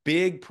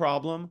big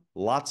problem,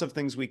 lots of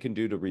things we can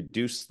do to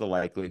reduce the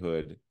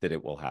likelihood that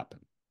it will happen.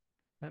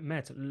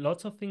 Matt,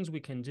 lots of things we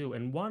can do.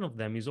 And one of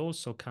them is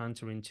also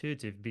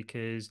counterintuitive,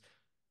 because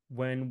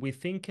when we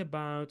think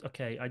about,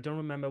 okay, I don't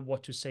remember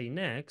what to say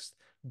next,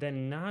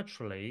 then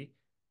naturally,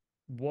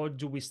 what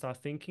do we start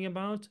thinking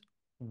about?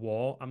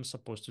 What I'm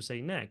supposed to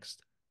say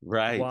next.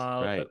 Right,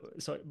 But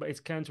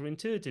it's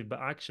counterintuitive.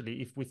 But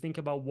actually, if we think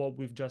about what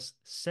we've just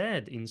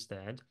said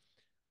instead,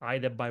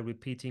 either by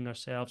repeating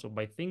ourselves or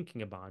by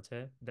thinking about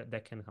it,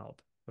 that can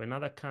help. So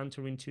another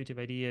counterintuitive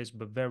ideas,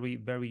 but very,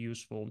 very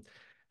useful.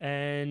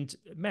 And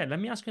Matt, let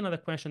me ask you another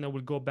question that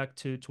will go back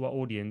to our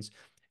audience.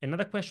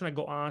 Another question I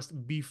got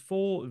asked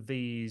before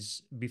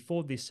this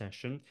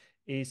session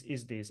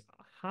is this: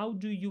 how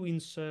do you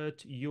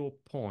insert your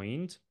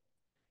point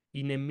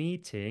in a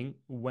meeting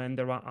when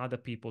there are other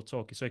people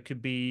talking? So it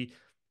could be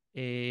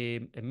a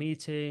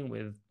meeting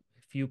with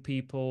few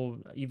people,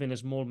 even a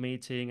small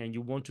meeting, and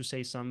you want to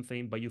say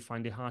something, but you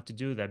find it hard to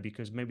do that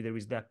because maybe there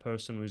is that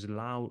person who is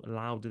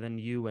louder than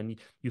you, and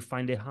you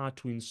find it hard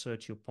to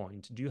insert your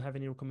point. Do you have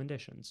any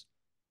recommendations?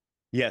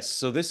 Yes,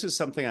 so this is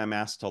something I'm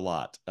asked a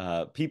lot.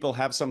 People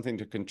have something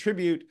to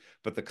contribute,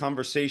 but the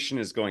conversation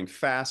is going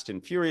fast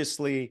and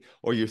furiously,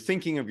 or you're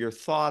thinking of your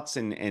thoughts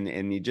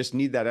and you just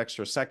need that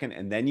extra second,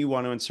 and then you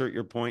want to insert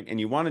your point, and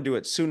you want to do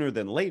it sooner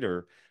than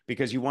later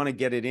because you want to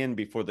get it in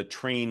before the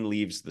train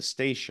leaves the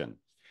station.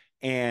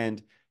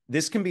 And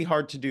This can be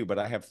hard to do, but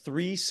I have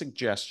 3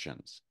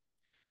 suggestions.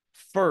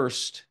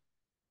 First,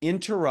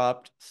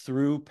 interrupt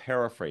through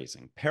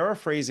paraphrasing.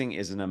 Paraphrasing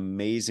is an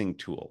amazing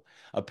tool.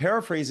 A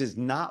paraphrase is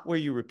not where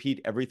you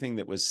repeat everything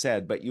that was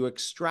said, but you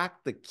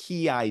extract the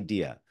key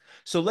idea.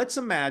 So let's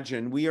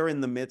imagine we are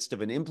in the midst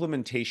of an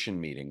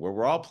implementation meeting where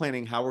we're all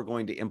planning how we're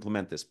going to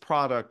implement this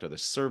product or the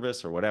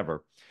service or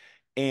whatever.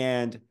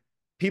 And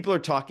people are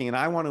talking, and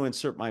I want to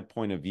insert my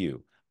point of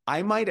view.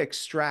 I might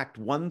extract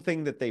one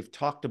thing that they've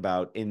talked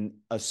about and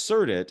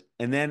assert it,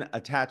 and then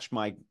attach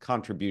my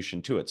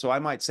contribution to it. So I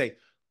might say,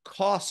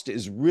 cost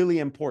is really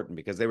important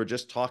because they were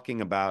just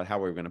talking about how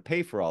we were going to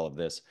pay for all of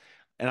this.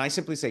 And I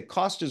simply say,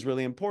 cost is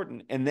really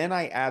important. And then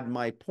I add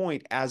my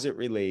point as it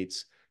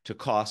relates to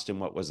cost and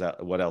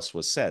what else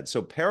was said.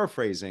 So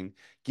paraphrasing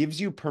gives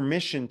you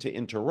permission to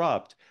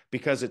interrupt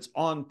because it's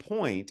on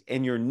point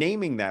and you're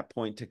naming that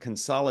point to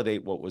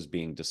consolidate what was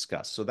being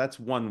discussed. So that's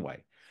one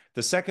way.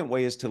 The second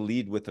way is to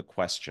lead with a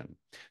question.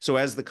 So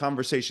as the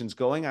conversation's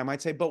going, I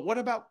might say, but what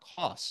about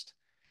cost?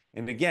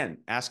 And again,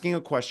 asking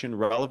a question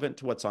relevant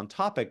to what's on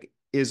topic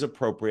is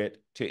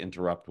appropriate to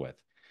interrupt with.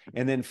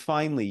 And then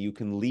finally, you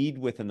can lead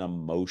with an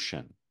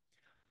emotion.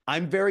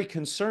 I'm very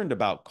concerned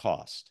about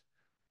cost,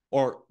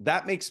 or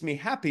that makes me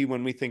happy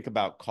when we think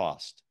about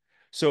cost.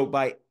 So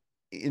by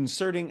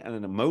inserting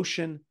an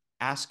emotion,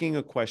 asking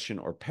a question,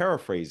 or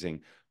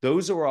paraphrasing,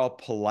 those are all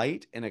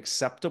polite and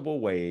acceptable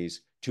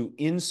ways to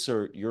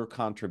insert your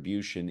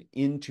contribution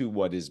into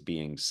what is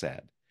being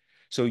said.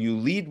 So you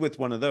lead with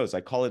one of those.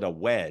 I call it a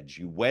wedge.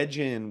 You wedge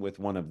in with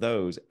one of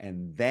those,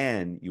 and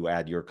then you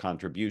add your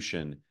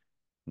contribution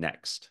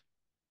next.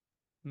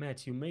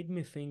 Matt, you made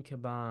me think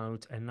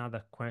about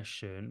another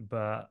question,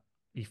 but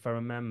if I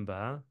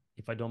remember,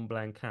 if I don't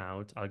blank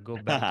out, I'll go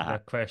back to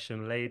that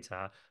question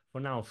later. For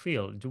now,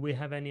 Phil, do we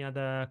have any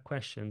other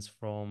questions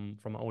from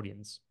our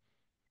audience?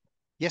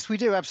 Yes, we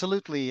do.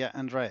 Absolutely,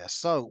 Andreas.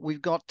 So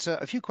we've got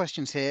a few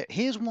questions here.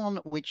 Here's one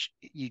which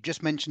you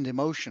just mentioned,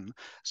 emotion.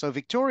 So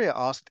Victoria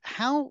asked,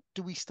 how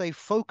do we stay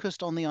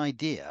focused on the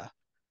idea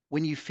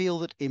when you feel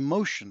that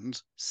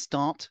emotions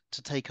start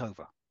to take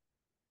over?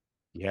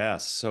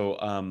 Yes.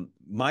 So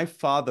my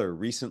father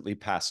recently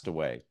passed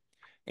away,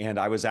 and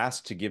I was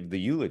asked to give the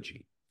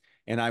eulogy.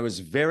 And I was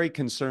very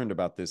concerned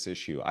about this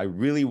issue. I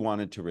really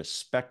wanted to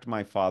respect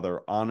my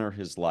father, honor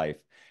his life,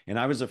 and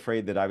I was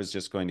afraid that I was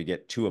just going to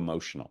get too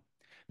emotional.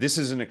 This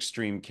is an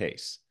extreme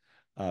case,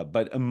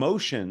 but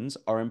emotions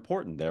are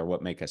important. They're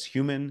what make us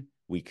human.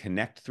 We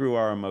connect through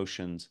our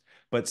emotions,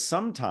 but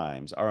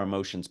sometimes our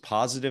emotions,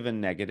 positive and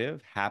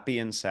negative, happy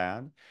and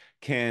sad,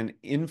 can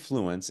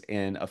influence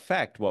and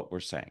affect what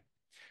we're saying.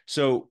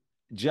 So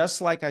just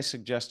like I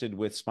suggested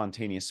with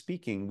spontaneous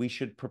speaking, we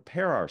should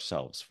prepare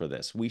ourselves for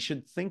this. We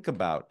should think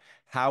about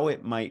how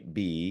it might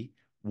be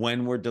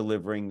when we're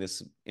delivering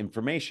this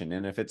information.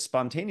 And if it's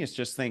spontaneous,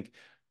 just think,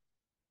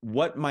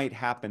 what might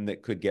happen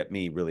that could get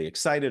me really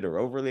excited or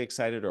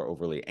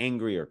overly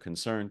angry or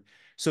concerned,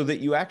 so that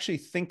you actually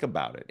think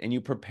about it and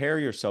you prepare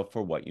yourself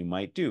for what you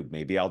might do.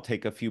 Maybe I'll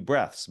take a few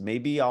breaths.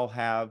 Maybe I'll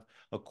have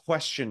a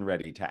question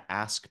ready to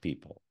ask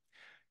people.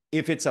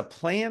 If it's a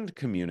planned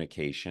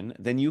communication,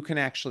 then you can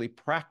actually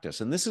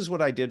practice. And this is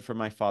what I did for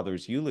my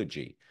father's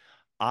eulogy.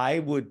 I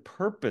would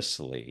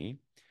purposely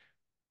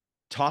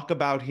talk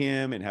about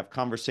him and have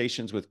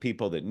conversations with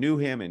people that knew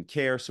him and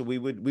care. So we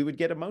would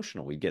get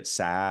emotional. We'd get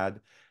sad.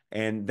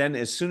 And then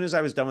as soon as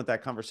I was done with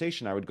that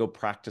conversation, I would go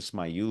practice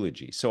my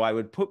eulogy. So I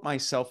would put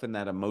myself in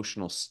that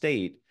emotional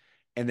state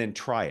and then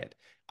try it.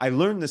 I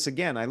learned this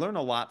again. I learned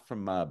a lot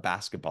from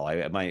basketball.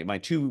 My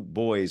 2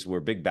 boys were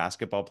big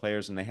basketball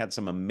players, and they had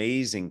some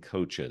amazing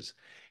coaches.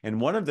 And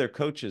one of their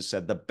coaches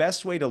said the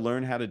best way to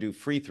learn how to do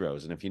free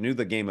throws, and if you knew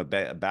the game of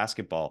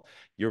basketball,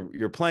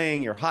 you're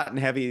playing, you're hot and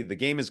heavy, the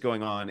game is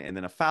going on, and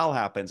then a foul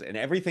happens, and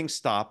everything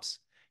stops.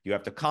 You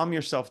have to calm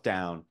yourself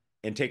down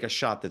and take a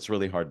shot that's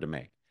really hard to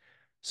make.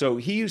 So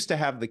he used to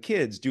have the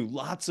kids do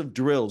lots of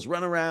drills,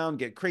 run around,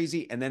 get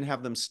crazy, and then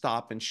have them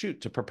stop and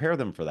shoot to prepare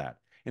them for that.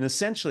 And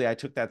essentially, I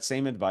took that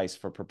same advice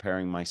for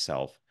preparing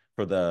myself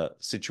for the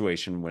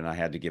situation when I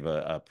had to give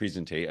a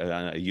presentation,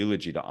 a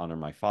eulogy to honor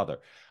my father.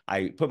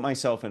 I put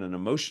myself in an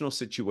emotional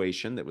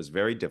situation that was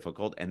very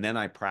difficult, and then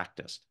I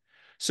practiced.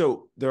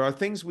 So there are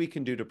things we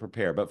can do to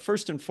prepare. But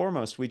first and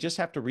foremost, we just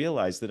have to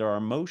realize that our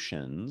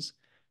emotions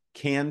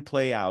can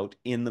play out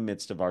in the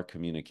midst of our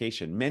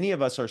communication. Many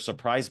of us are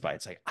surprised by it.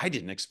 It's like, I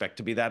didn't expect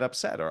to be that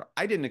upset, or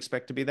I didn't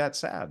expect to be that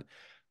sad.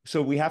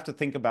 So we have to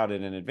think about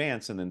it in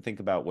advance and then think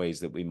about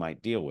ways that we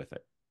might deal with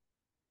it.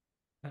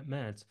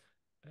 Matt,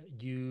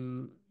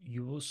 you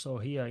also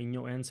here in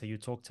your answer, you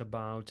talked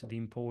about the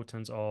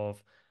importance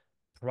of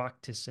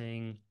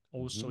practicing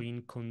also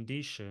in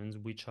conditions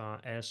which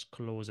are as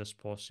close as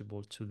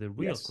possible to the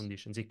real Yes.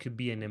 conditions. It could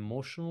be an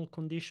emotional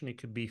condition, it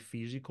could be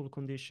physical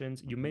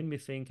conditions. You made me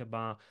think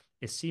about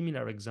a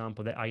similar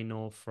example that I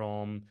know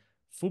from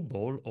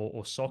football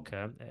or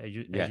soccer, as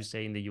you Yes.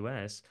 say in the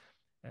US.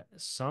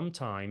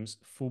 Sometimes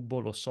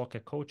football or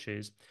soccer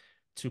coaches,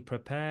 to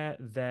prepare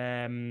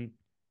them,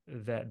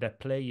 the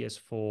players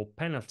for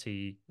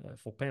penalty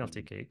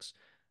kicks,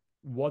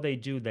 what they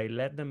do, they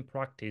let them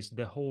practice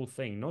the whole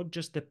thing, not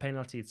just the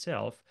penalty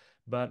itself,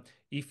 but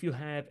if you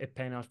have a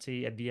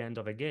penalty at the end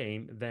of a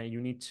game, then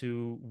you need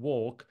to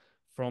walk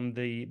from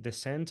the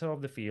center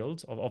of the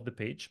field, of the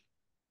pitch.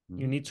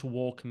 You need to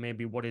walk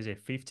maybe, what is it,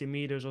 50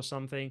 meters or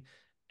something.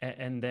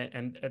 And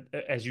then,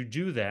 as you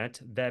do that,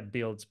 that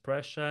builds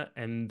pressure,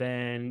 and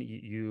then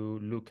you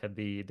look at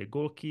the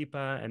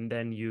goalkeeper, and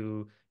then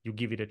you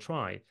give it a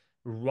try,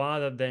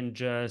 rather than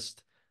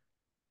just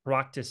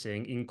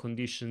practicing in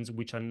conditions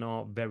which are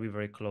not very,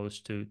 very close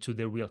to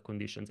the real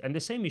conditions. And the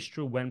same is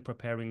true when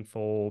preparing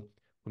for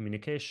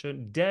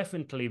communication.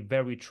 Definitely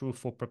very true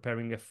for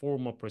preparing a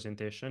formal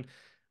presentation.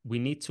 We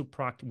need to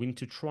practice, we need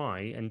to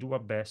try and do our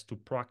best to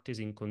practice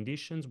in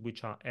conditions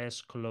which are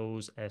as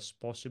close as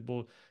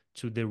possible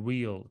to the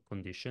real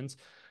conditions.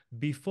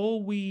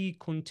 Before we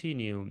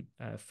continue,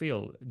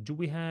 Phil, do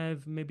we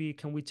have, maybe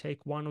can we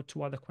take one or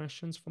two other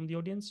questions from the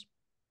audience?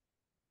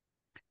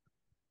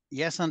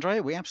 Yes,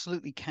 Andrea, we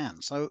absolutely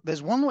can. So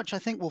there's one which I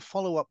think will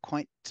follow up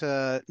quite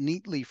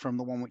neatly from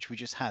the one which we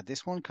just had.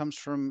 This one comes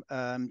from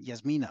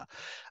Yasmina,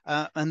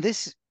 and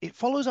it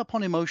follows up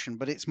on emotion,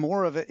 but it's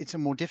a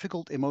more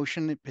difficult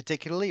emotion,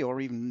 particularly,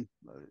 or even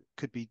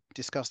could be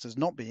discussed as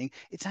not being.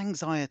 It's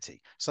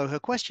anxiety. So her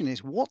question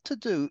is, what to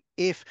do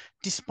if,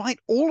 despite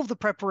all of the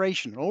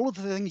preparation, all of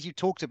the things you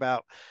talked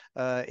about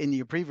in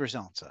your previous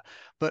answer,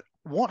 but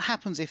what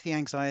happens if the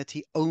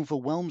anxiety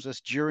overwhelms us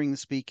during the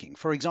speaking?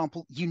 For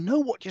example, you know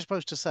what you're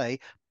supposed to say,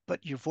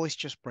 but your voice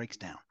just breaks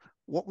down.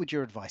 What would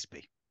your advice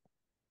be?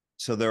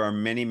 So there are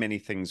many, many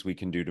things we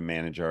can do to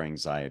manage our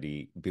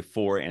anxiety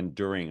before and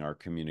during our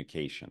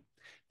communication.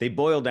 They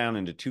boil down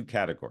into two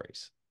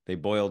categories. They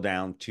boil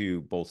down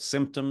to both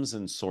symptoms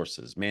and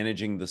sources,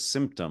 managing the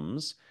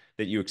symptoms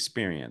that you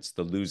experience,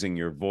 the losing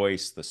your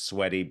voice, the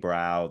sweaty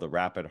brow, the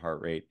rapid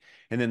heart rate,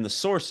 and then the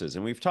sources.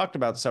 And we've talked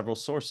about several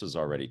sources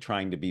already,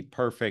 trying to be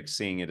perfect,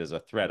 seeing it as a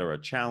threat or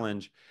a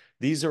challenge.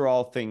 These are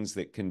all things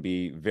that can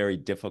be very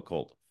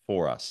difficult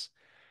for us.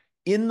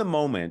 In the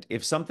moment,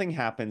 if something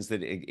happens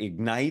that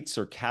ignites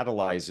or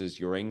catalyzes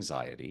your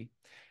anxiety,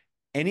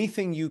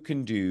 anything you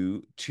can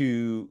do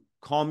to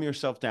calm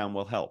yourself down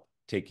will help.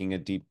 Taking a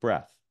deep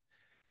breath,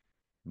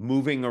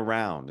 moving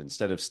around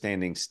instead of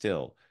standing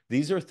still.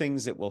 These are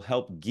things that will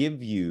help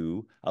give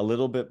you a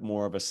little bit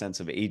more of a sense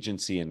of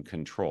agency and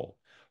control.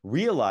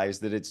 Realize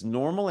that it's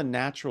normal and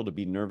natural to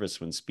be nervous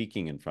when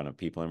speaking in front of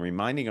people, and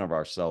reminding of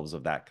ourselves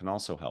of that can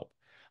also help.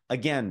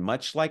 Again,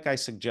 much like I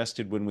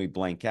suggested when we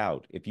blank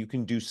out, if you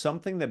can do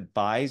something that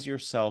buys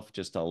yourself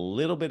just a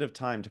little bit of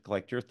time to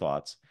collect your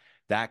thoughts,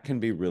 that can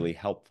be really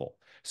helpful.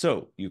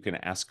 So you can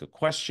ask a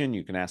question,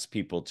 you can ask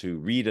people to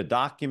read a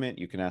document,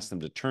 you can ask them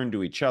to turn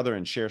to each other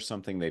and share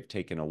something they've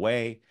taken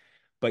away.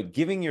 But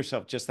giving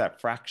yourself just that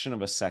fraction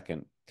of a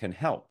second can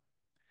help.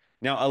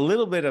 Now, a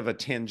little bit of a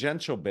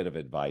tangential bit of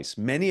advice.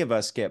 Many of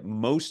us get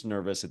most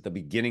nervous at the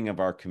beginning of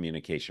our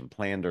communication,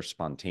 planned or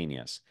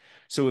spontaneous.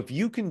 So if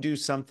you can do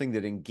something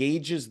that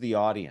engages the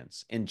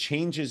audience and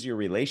changes your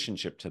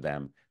relationship to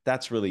them,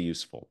 that's really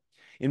useful.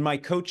 In my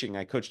coaching,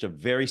 I coached a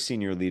very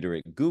senior leader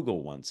at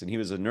Google once, and he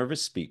was a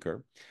nervous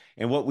speaker.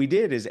 And what we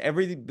did is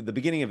the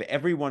beginning of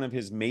every one of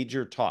his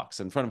major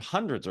talks in front of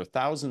hundreds or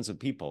thousands of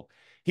people,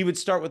 he would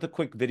start with a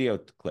quick video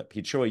clip.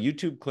 He'd show a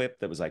YouTube clip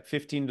that was like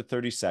 15 to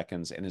 30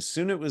 seconds. And as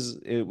soon as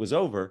it was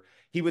over,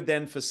 he would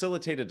then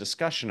facilitate a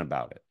discussion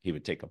about it. He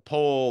would take a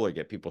poll or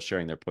get people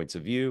sharing their points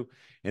of view.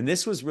 And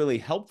this was really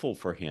helpful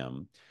for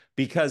him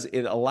because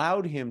it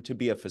allowed him to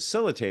be a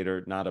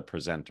facilitator, not a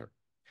presenter.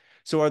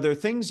 So are there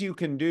things you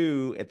can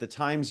do at the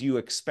times you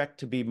expect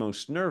to be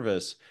most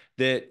nervous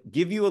that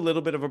give you a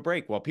little bit of a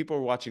break? While people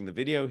were watching the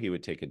video, he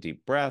would take a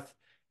deep breath.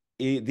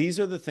 These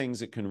are the things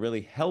that can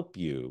really help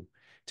you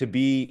to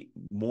be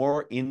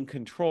more in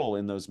control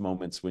in those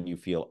moments when you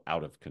feel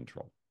out of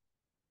control.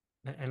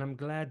 And I'm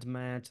glad,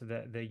 Matt,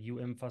 that you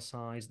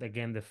emphasized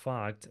again the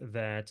fact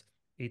that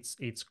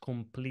it's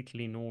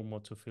completely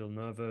normal to feel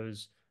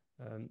nervous.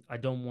 I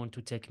don't want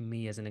to take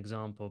me as an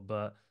example,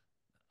 but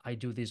I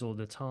do this all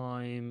the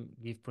time,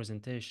 give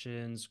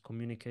presentations,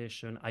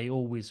 communication. I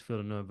always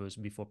feel nervous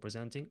before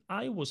presenting.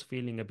 I was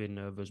feeling a bit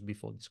nervous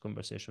before this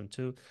conversation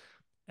too.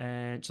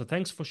 And so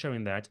thanks for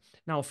sharing that.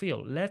 Now,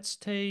 Phil, let's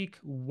take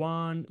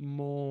one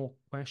more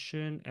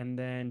question, and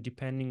then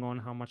depending on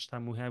how much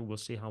time we have, we'll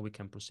see how we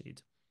can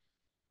proceed.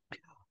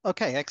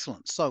 Okay,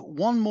 excellent. So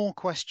one more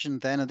question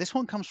then, and this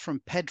one comes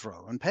from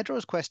Pedro. And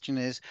Pedro's question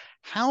is,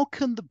 how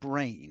can the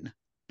brain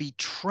be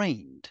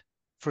trained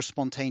for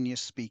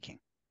spontaneous speaking?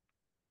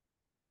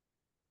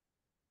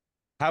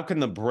 How can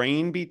the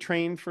brain be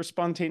trained for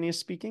spontaneous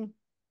speaking?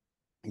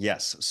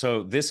 Yes,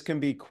 so this can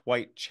be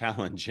quite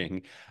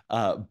challenging,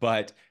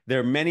 but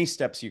there are many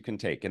steps you can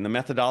take. And the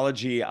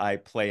methodology I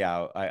play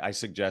out, I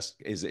suggest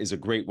is a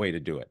great way to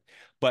do it.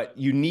 But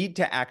you need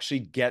to actually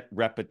get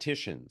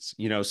repetitions,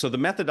 so the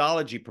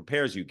methodology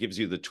prepares you, gives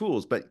you the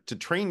tools, but to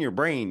train your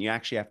brain, you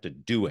actually have to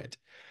do it.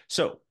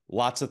 So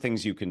lots of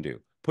things you can do.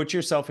 Put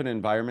yourself in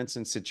environments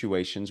and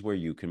situations where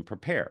you can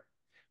prepare.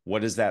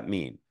 What does that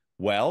mean?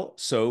 Well,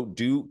 so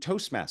do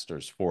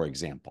Toastmasters, for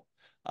example.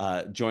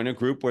 Join a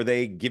group where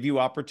they give you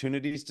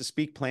opportunities to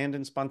speak planned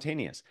and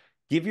spontaneous.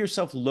 Give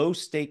yourself low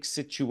stakes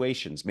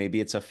situations.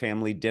 Maybe it's a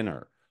family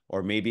dinner,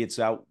 or maybe it's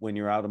out when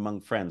you're out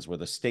among friends where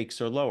the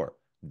stakes are lower.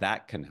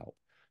 That can help.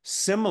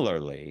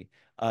 Similarly,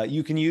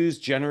 you can use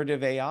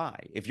generative AI.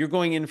 If you're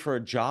going in for a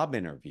job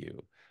interview,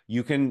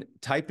 you can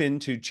type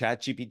into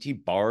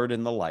ChatGPT, Bard,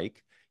 and the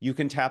like. You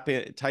can type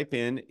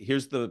in,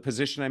 here's the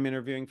position I'm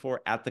interviewing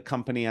for at the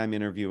company I'm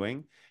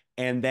interviewing.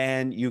 And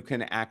then you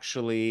can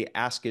actually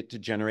ask it to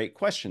generate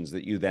questions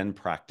that you then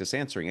practice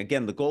answering.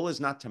 Again, the goal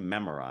is not to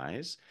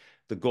memorize.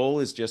 The goal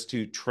is just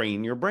to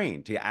train your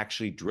brain, to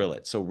actually drill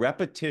it. So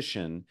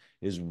repetition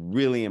is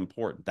really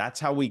important.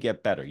 That's how we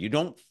get better. You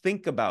don't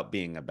think about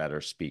being a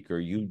better speaker.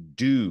 You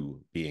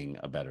do being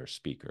a better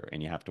speaker,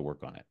 and you have to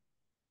work on it.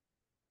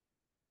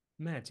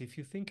 Matt, if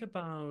you think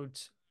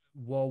about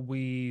what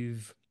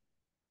we've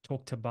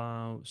talked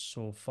about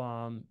so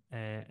far,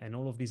 and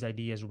all of these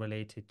ideas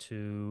related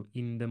to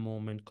in the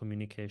moment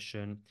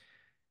communication,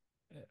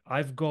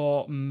 I've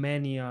got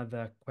many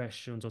other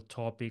questions or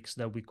topics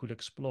that we could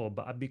explore,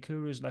 but I'd be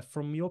curious, like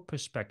from your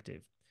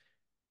perspective,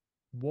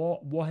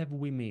 what have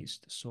we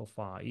missed so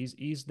far?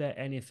 Is there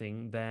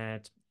anything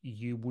that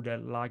you would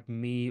like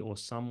me or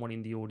someone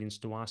in the audience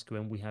to ask you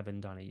and we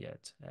haven't done it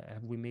yet?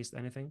 Have we missed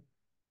anything?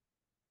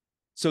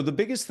 So the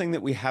biggest thing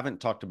that we haven't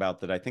talked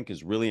about that I think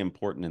is really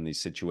important in these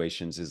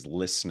situations is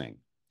listening.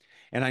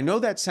 And I know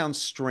that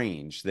sounds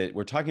strange that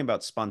we're talking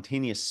about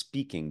spontaneous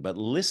speaking, but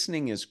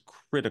listening is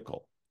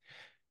critical.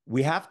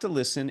 We have to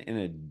listen in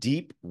a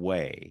deep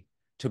way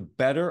to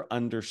better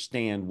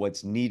understand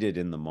what's needed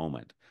in the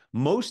moment.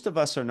 Most of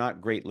us are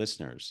not great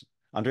listeners.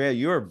 Andrea,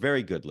 you're a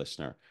very good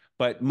listener,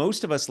 but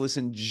most of us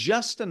listen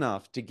just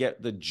enough to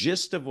get the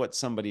gist of what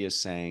somebody is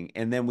saying,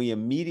 and then we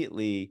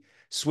immediately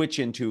switch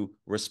into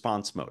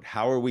response mode.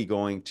 How are we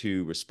going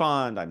to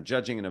respond? I'm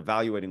judging and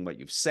evaluating what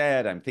you've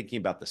said. I'm thinking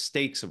about the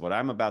stakes of what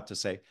I'm about to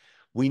say.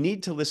 We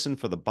need to listen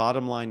for the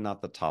bottom line,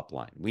 not the top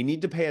line. We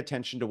need to pay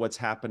attention to what's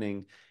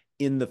happening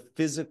in the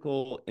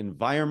physical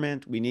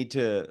environment. We need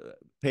to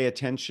pay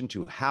attention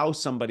to how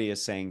somebody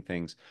is saying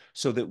things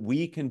so that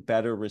we can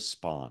better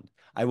respond.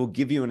 I will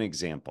give you an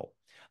example.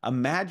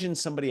 Imagine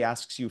somebody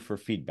asks you for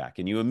feedback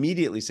and you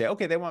immediately say,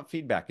 okay, they want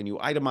feedback, and you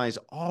itemize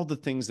all the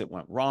things that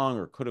went wrong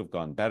or could have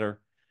gone better.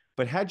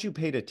 But had you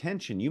paid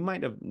attention, you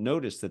might have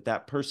noticed that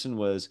that person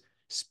was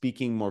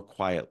speaking more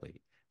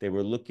quietly. They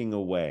were looking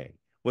away.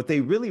 What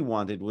they really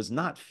wanted was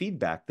not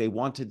feedback, they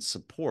wanted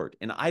support.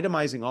 And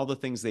itemizing all the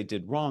things they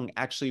did wrong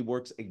actually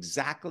works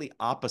exactly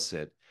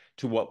opposite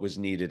to what was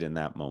needed in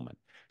that moment.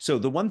 So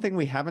the one thing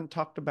we haven't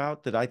talked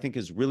about that I think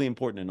is really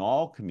important in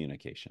all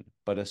communication,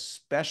 but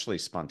especially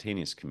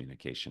spontaneous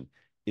communication,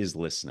 is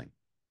listening.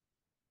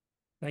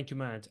 Thank you,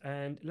 Matt.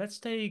 And let's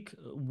take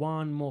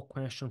one more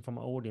question from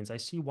our audience. I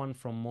see one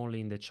from Molly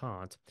in the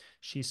chat.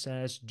 She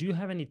says, do you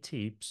have any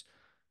tips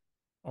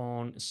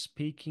on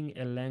speaking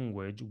a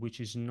language which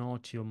is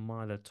not your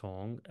mother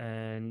tongue?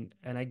 And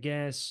I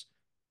guess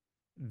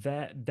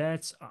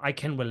that's I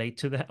can relate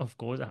to that, of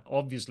course.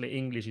 Obviously,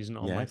 English is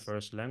not my Yes.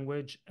 first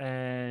language,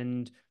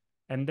 and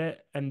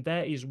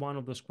that is one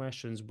of those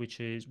questions which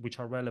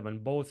are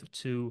relevant both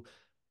to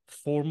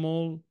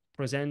formal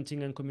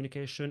presenting and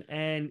communication,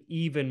 and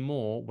even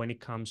more when it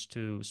comes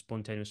to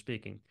spontaneous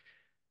speaking.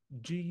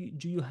 Do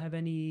you have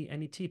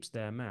any tips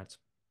there, Matt?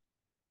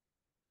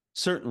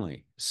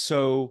 Certainly.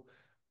 So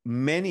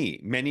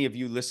many of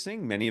you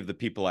listening, many of the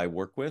people I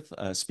work with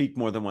speak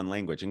more than one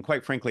language. And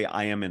quite frankly,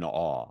 I am in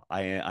awe.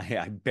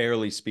 I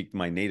barely speak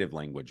my native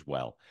language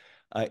well.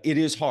 It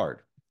is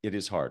hard. It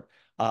is hard.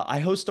 I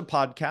host a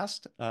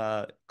podcast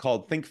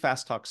called Think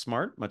Fast, Talk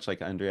Smart, much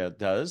like Andrea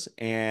does,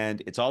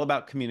 and it's all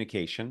about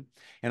communication.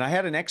 And I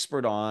had an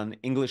expert on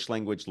English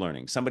language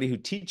learning, somebody who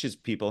teaches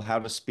people how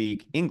to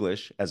speak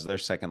English as their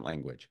second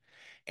language.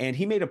 And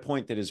he made a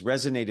point that has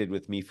resonated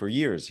with me for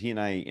years. He and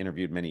I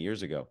interviewed many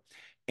years ago.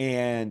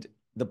 And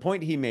the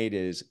point he made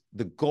is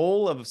the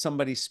goal of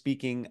somebody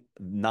speaking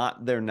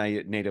not their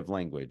native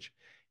language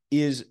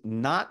is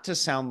not to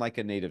sound like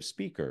a native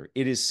speaker.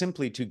 It is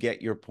simply to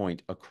get your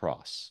point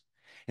across.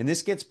 And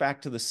this gets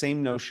back to the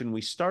same notion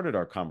we started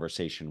our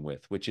conversation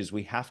with, which is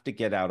we have to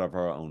get out of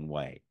our own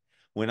way.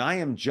 When I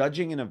am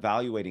judging and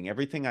evaluating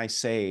everything I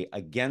say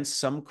against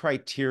some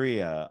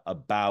criteria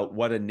about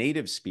what a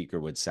native speaker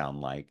would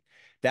sound like,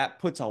 that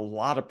puts a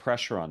lot of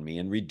pressure on me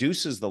and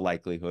reduces the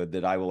likelihood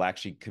that I will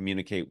actually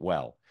communicate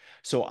well.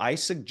 So I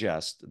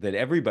suggest that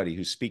everybody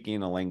who's speaking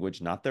in a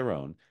language not their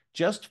own,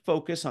 just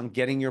focus on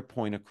getting your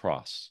point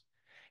across.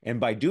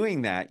 And by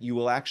doing that, you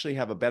will actually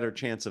have a better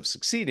chance of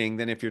succeeding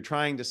than if you're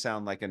trying to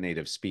sound like a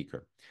native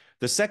speaker.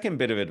 The second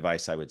bit of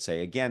advice I would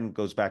say, again,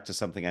 goes back to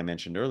something I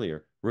mentioned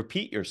earlier,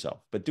 repeat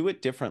yourself, but do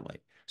it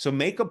differently. So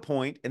make a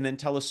point and then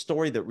tell a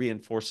story that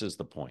reinforces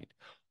the point,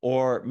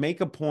 or make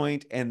a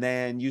point and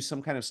then use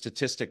some kind of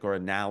statistic or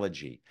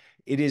analogy.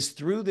 It is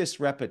through this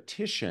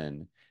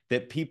repetition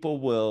that people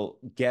will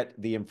get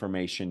the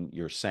information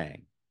you're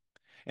saying.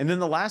 And then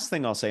the last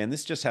thing I'll say, and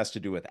this just has to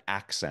do with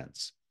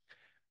accents.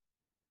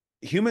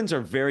 Humans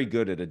are very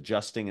good at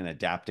adjusting and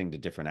adapting to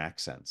different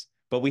accents.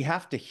 but we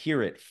have to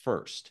hear it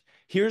first.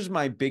 Here's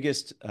my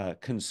biggest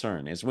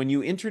concern is when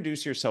you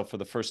introduce yourself for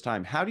the first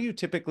time, how do you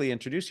typically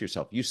introduce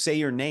yourself? You say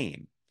your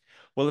name.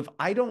 Well, if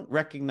I don't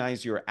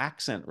recognize your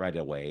accent right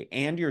away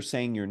and you're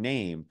saying your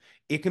name,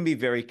 it can be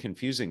very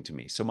confusing to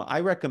me. So I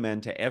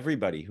recommend to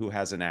everybody who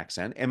has an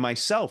accent, and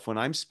myself, when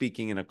I'm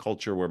speaking in a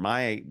culture where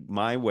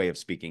my way of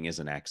speaking is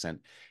an accent,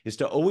 is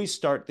to always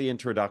start the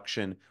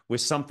introduction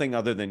with something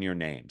other than your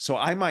name. So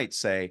I might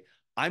say,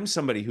 I'm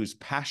somebody who's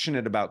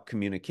passionate about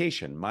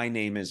communication. My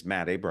name is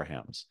Matt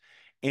Abrahams.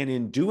 And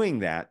in doing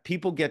that,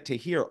 people get to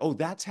hear, oh,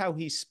 that's how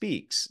he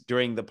speaks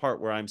during the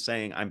part where I'm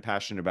saying I'm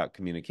passionate about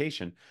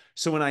communication.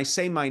 So when I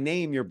say my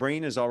name, your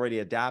brain is already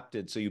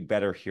adapted, so you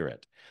better hear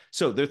it.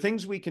 So there are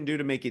things we can do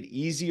to make it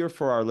easier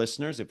for our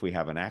listeners if we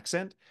have an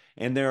accent.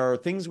 And there are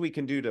things we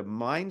can do to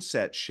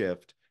mindset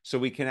shift so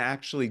we can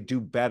actually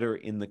do better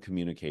in the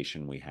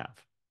communication we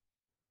have.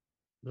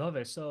 Love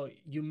it. So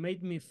you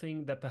made me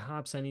think that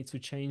perhaps I need to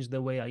change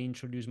the way I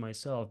introduce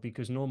myself,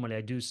 because normally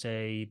I do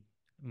say,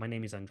 my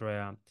name is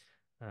Andrea.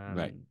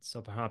 Right.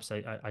 So perhaps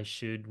I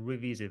should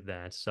revisit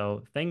that.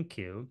 So thank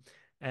you.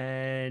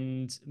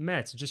 And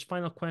Matt, just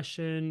final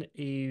question.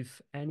 If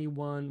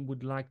anyone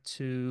would like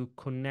to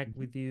connect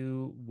with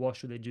you, what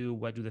should they do?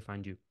 Where do they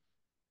find you?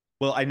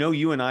 Well, I know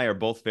you and I are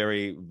both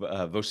very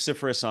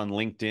vociferous on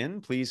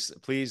LinkedIn.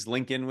 Please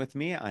link in with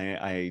me.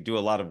 I do a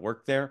lot of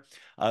work there.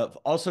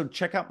 Also,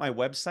 check out my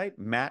website,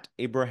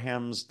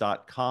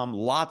 mattabrahams.com.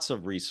 Lots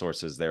of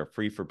resources there,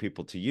 free for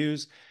people to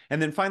use.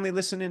 And then finally,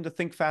 listen in to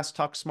Think Fast,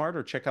 Talk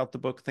Smarter. Check out the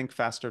book, Think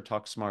Faster,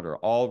 Talk Smarter.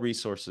 All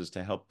resources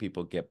to help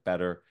people get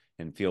better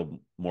and feel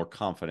more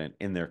confident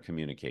in their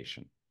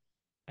communication.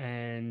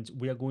 And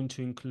we are going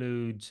to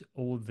include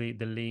all the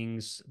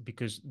links,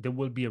 because there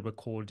will be a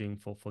recording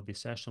for this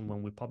session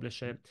when we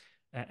publish it.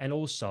 And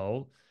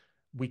also,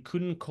 we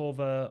couldn't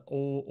cover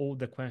all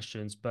the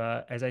questions,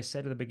 but as I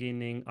said at the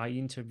beginning, I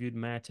interviewed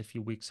Matt a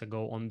few weeks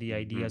ago on the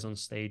Ideas on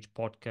Stage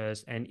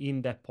podcast. And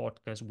in that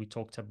podcast, we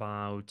talked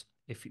about,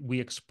 if we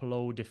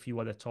explored a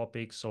few other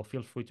topics, so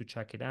feel free to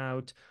check it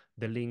out.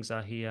 The links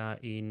are here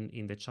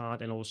in the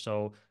chat. And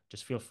also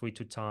just feel free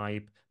to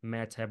type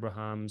Matt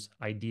Abrahams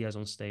Ideas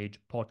on Stage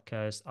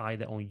podcast,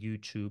 either on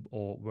YouTube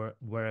or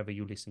wherever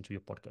you listen to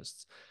your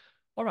podcasts.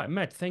 All right,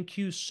 Matt, thank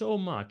you so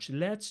much.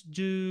 Let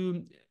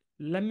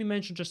me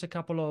mention just a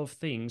couple of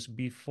things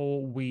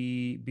before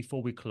we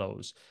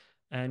close.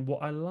 And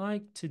what I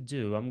like to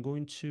do, I'm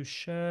going to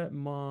share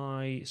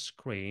my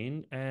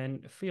screen.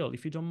 And Phil,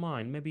 if you don't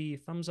mind, maybe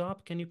thumbs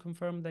up. Can you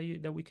confirm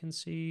that we can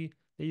see,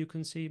 that you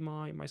can see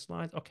my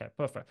slides? Okay,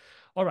 perfect.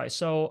 All right,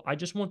 so I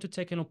just want to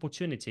take an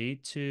opportunity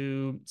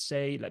to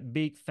say like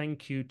big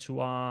thank you to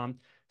our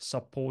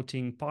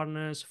supporting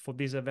partners for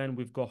this event.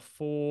 We've got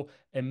 4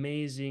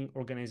 amazing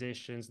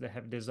organizations that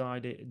have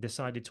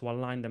decided to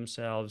align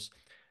themselves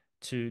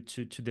to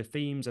the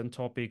themes and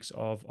topics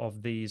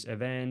of this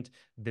event: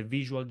 the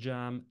Visual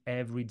Jam,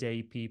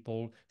 Everyday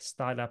People,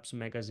 Startups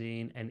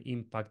Magazine, and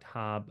Impact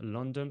Hub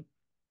London.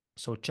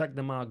 So check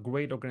them out.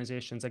 Great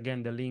organizations.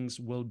 Again, the links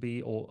will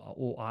be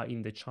or are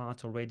in the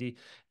chart already.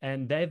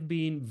 And they've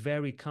been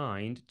very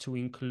kind to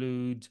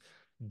include,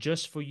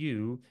 just for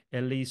you, a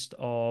list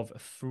of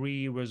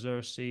free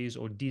resources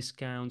or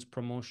discounts,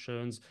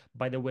 promotions.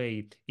 By the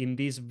way, in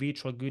this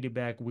virtual goodie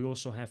bag, we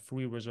also have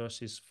free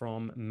resources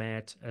from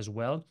Matt as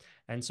well.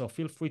 And so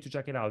feel free to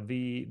check it out.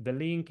 The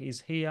link is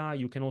here.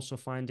 You can also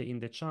find it in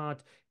the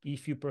chat.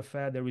 If you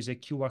prefer, there is a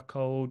QR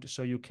code,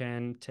 so you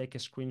can take a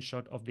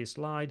screenshot of this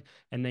slide,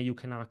 and then you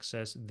can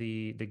access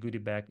the goodie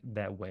bag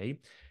that way.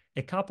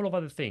 A couple of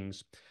other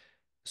things.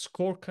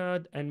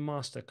 Scorecard and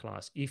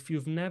Masterclass. If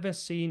you've never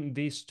seen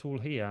this tool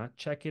here,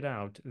 check it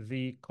out.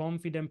 The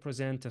Confident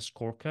Presenter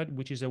Scorecard,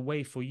 which is a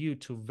way for you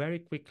to very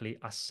quickly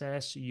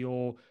assess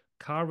your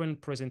current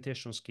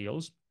presentation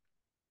skills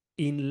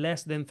in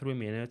less than 3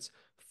 minutes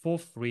for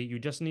free. You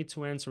just need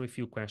to answer a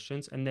few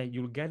questions, and then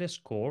you'll get a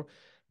score.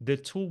 The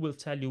tool will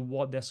tell you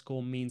what that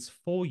score means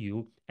for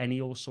you, and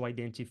it also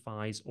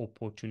identifies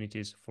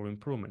opportunities for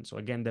improvement. So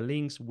again, the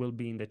links will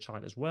be in the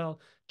chat as well.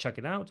 Check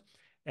it out.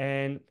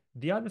 And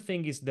the other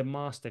thing is the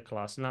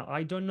masterclass. Now,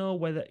 I don't know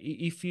whether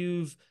if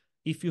you've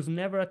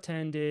never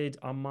attended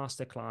our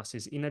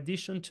masterclasses, in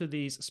addition to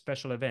these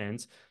special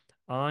events,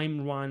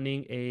 I'm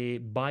running a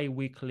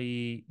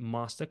bi-weekly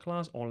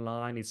masterclass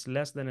online. It's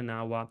less than an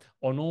hour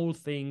on all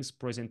things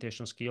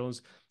presentation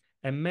skills.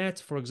 And Matt,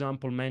 for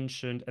example,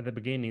 mentioned at the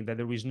beginning that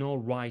there is no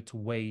right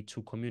way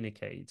to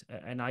communicate.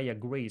 And I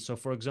agree. So,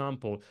 for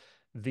example,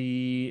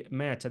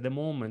 Matt, at the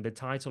moment, the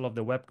title of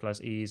the web class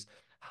is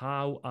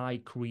How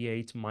I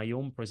Create My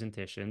Own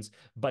Presentations,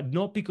 but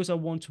not because I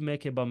want to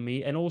make it about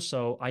me. And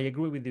also, I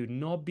agree with you,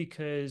 not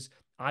because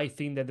I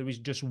think that there is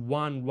just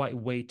one right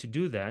way to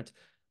do that,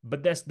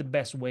 but that's the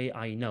best way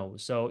I know.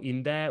 So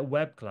in that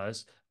web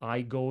class,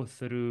 I go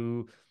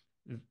through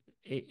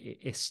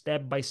a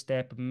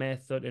step-by-step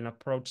method and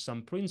approach,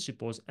 some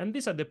principles. And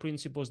these are the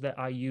principles that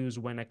I use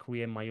when I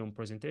create my own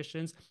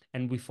presentations,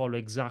 and we follow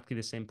exactly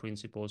the same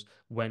principles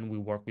when we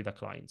work with our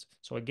clients.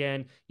 So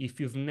again, if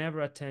you've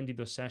never attended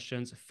those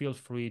sessions, feel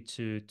free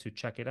to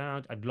check it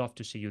out. I'd love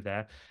to see you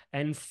there.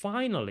 And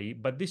finally,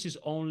 but this is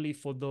only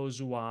for those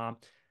who are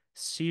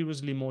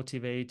seriously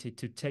motivated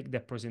to take their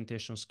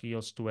presentation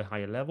skills to a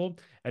higher level,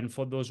 and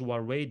for those who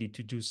are ready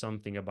to do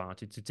something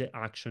about it, to take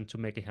action to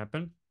make it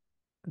happen,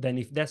 then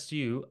if that's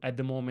you, at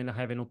the moment, I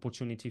have an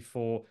opportunity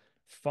for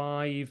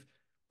 5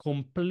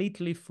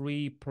 completely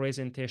free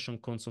presentation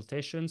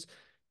consultations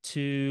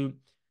to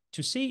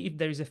see if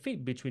there is a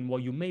fit between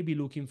what you may be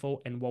looking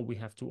for and what we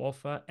have to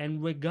offer.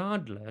 And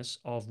regardless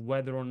of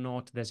whether or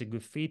not there's a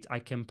good fit, I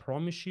can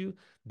promise you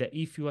that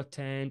if you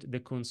attend the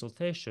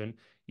consultation,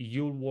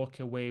 you'll walk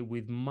away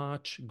with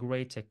much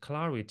greater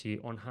clarity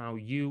on how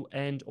you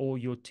and all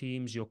your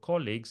teams, your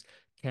colleagues,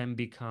 can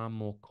become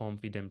more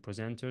confident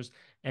presenters.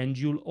 And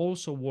you'll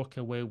also walk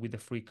away with a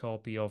free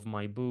copy of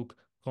my book,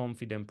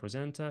 Confident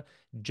Presenter,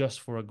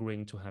 just for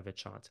agreeing to have a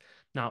chat.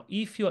 Now,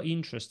 if you're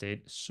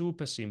interested,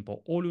 super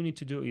simple. All you need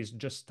to do is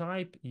just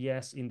type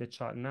yes in the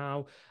chat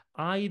now,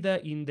 either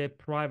in the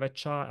private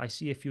chat, I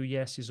see a few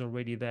yeses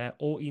already there,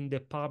 or in the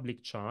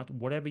public chat,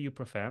 whatever you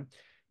prefer.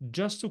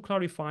 Just to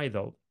clarify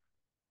though,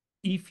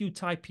 if you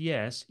type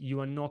yes,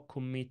 you are not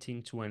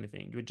committing to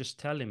anything. You're just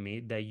telling me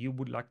that you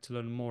would like to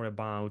learn more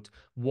about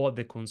what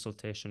the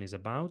consultation is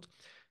about.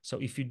 So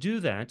if you do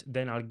that,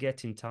 then I'll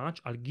get in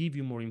touch. I'll give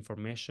you more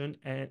information.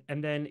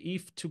 And then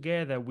if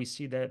together we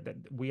see that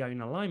we are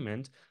in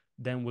alignment,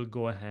 then we'll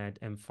go ahead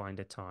and find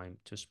a time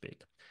to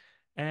speak.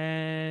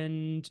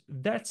 And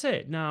that's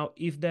it. Now,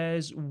 if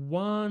there's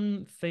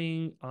one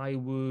thing I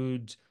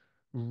would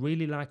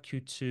really like you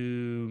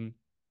to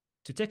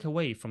take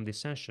away from this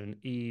session,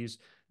 is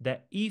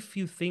that if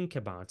you think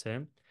about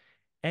it,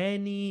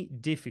 any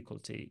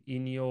difficulty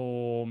in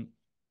your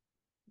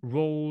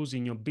roles,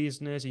 in your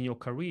business, in your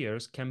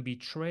careers can be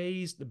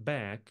traced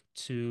back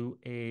to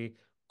a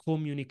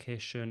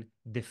communication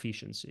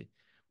deficiency,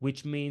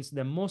 which means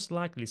that most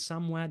likely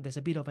somewhere there's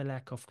a bit of a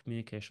lack of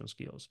communication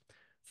skills.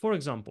 For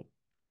example,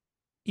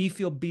 if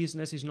your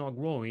business is not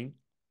growing,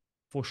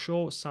 for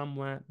sure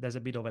somewhere there's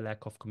a bit of a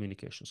lack of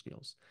communication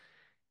skills.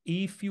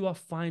 If you are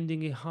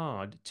finding it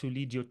hard to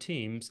lead your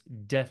teams,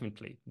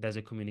 definitely there's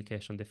a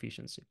communication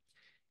deficiency.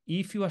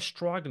 If you are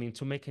struggling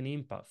to make an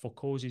impact for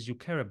causes you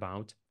care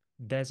about,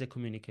 there's a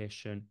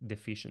communication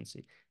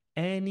deficiency.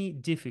 Any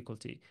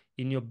difficulty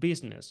in your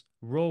business,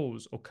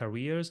 roles, or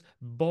careers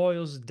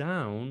boils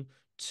down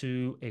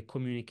to a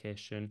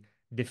communication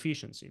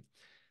deficiency.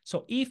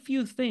 So if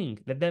you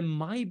think that that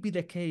might be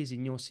the case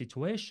in your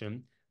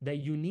situation, that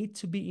you need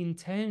to be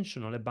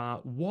intentional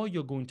about what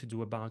you're going to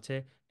do about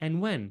it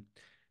and when.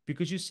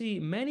 Because you see,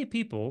 many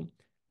people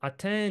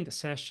attend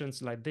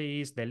sessions like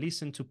these, they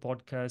listen to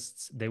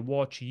podcasts, they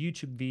watch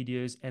YouTube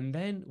videos, and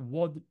then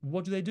what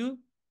do?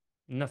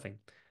 Nothing.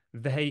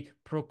 They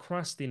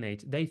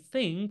procrastinate. They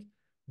think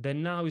that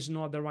now is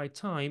not the right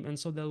time, and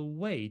so they'll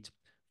wait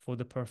for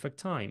the perfect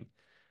time.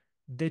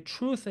 The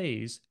truth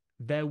is,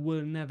 there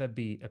will never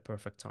be a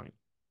perfect time.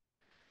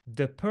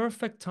 The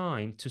perfect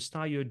time to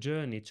start your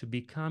journey to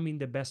becoming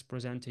the best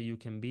presenter you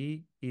can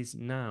be is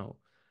now.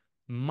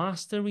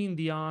 Mastering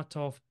the art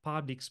of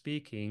public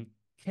speaking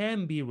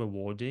can be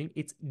rewarding.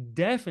 It's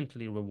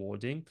definitely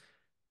rewarding,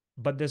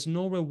 but there's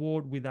no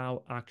reward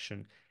without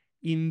action.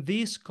 In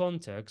this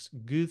context,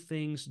 good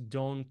things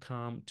don't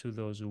come to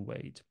those who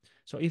wait.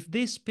 So if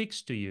this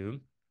speaks to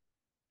you,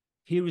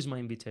 here is my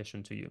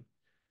invitation to you.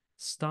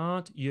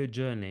 Start your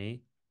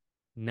journey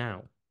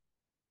now.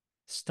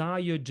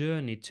 Start your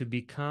journey to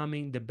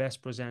becoming the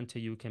best presenter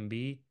you can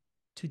be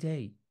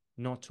today,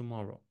 not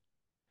tomorrow.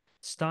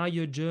 Start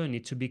your journey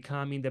to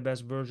becoming the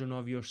best version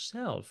of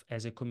yourself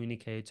as a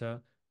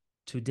communicator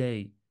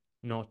today,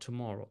 not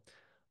tomorrow.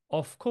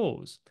 Of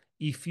course,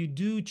 if you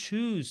do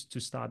choose to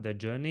start that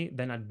journey,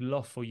 then I'd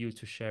love for you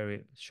to share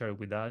it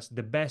with us.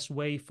 The best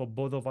way for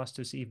both of us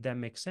to see if that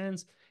makes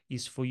sense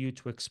is for you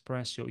to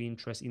express your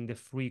interest in the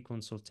free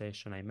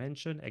consultation I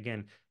mentioned.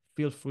 Again,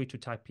 feel free to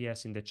type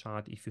yes in the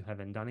chat if you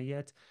haven't done it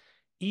yet.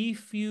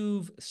 If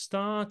you've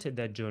started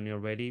that journey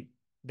already,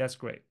 that's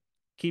great.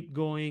 Keep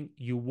going,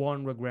 you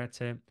won't regret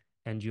it,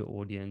 and your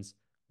audience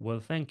will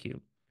thank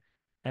you.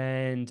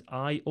 And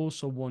I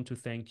also want to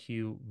thank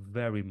you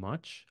very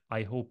much.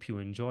 I hope you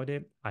enjoyed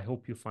it. I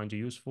hope you find it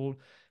useful.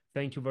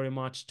 Thank you very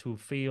much to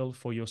Phil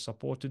for your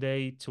support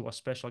today, to our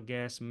special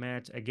guest,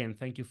 Matt. Again,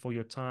 thank you for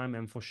your time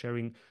and for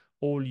sharing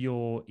all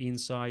your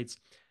insights.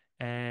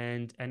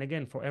 And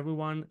again, for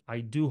everyone, I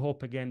do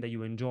hope again that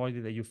you enjoyed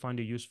it, that you find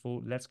it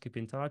useful. Let's keep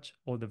in touch.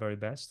 All the very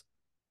best.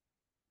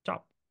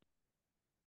 Ciao.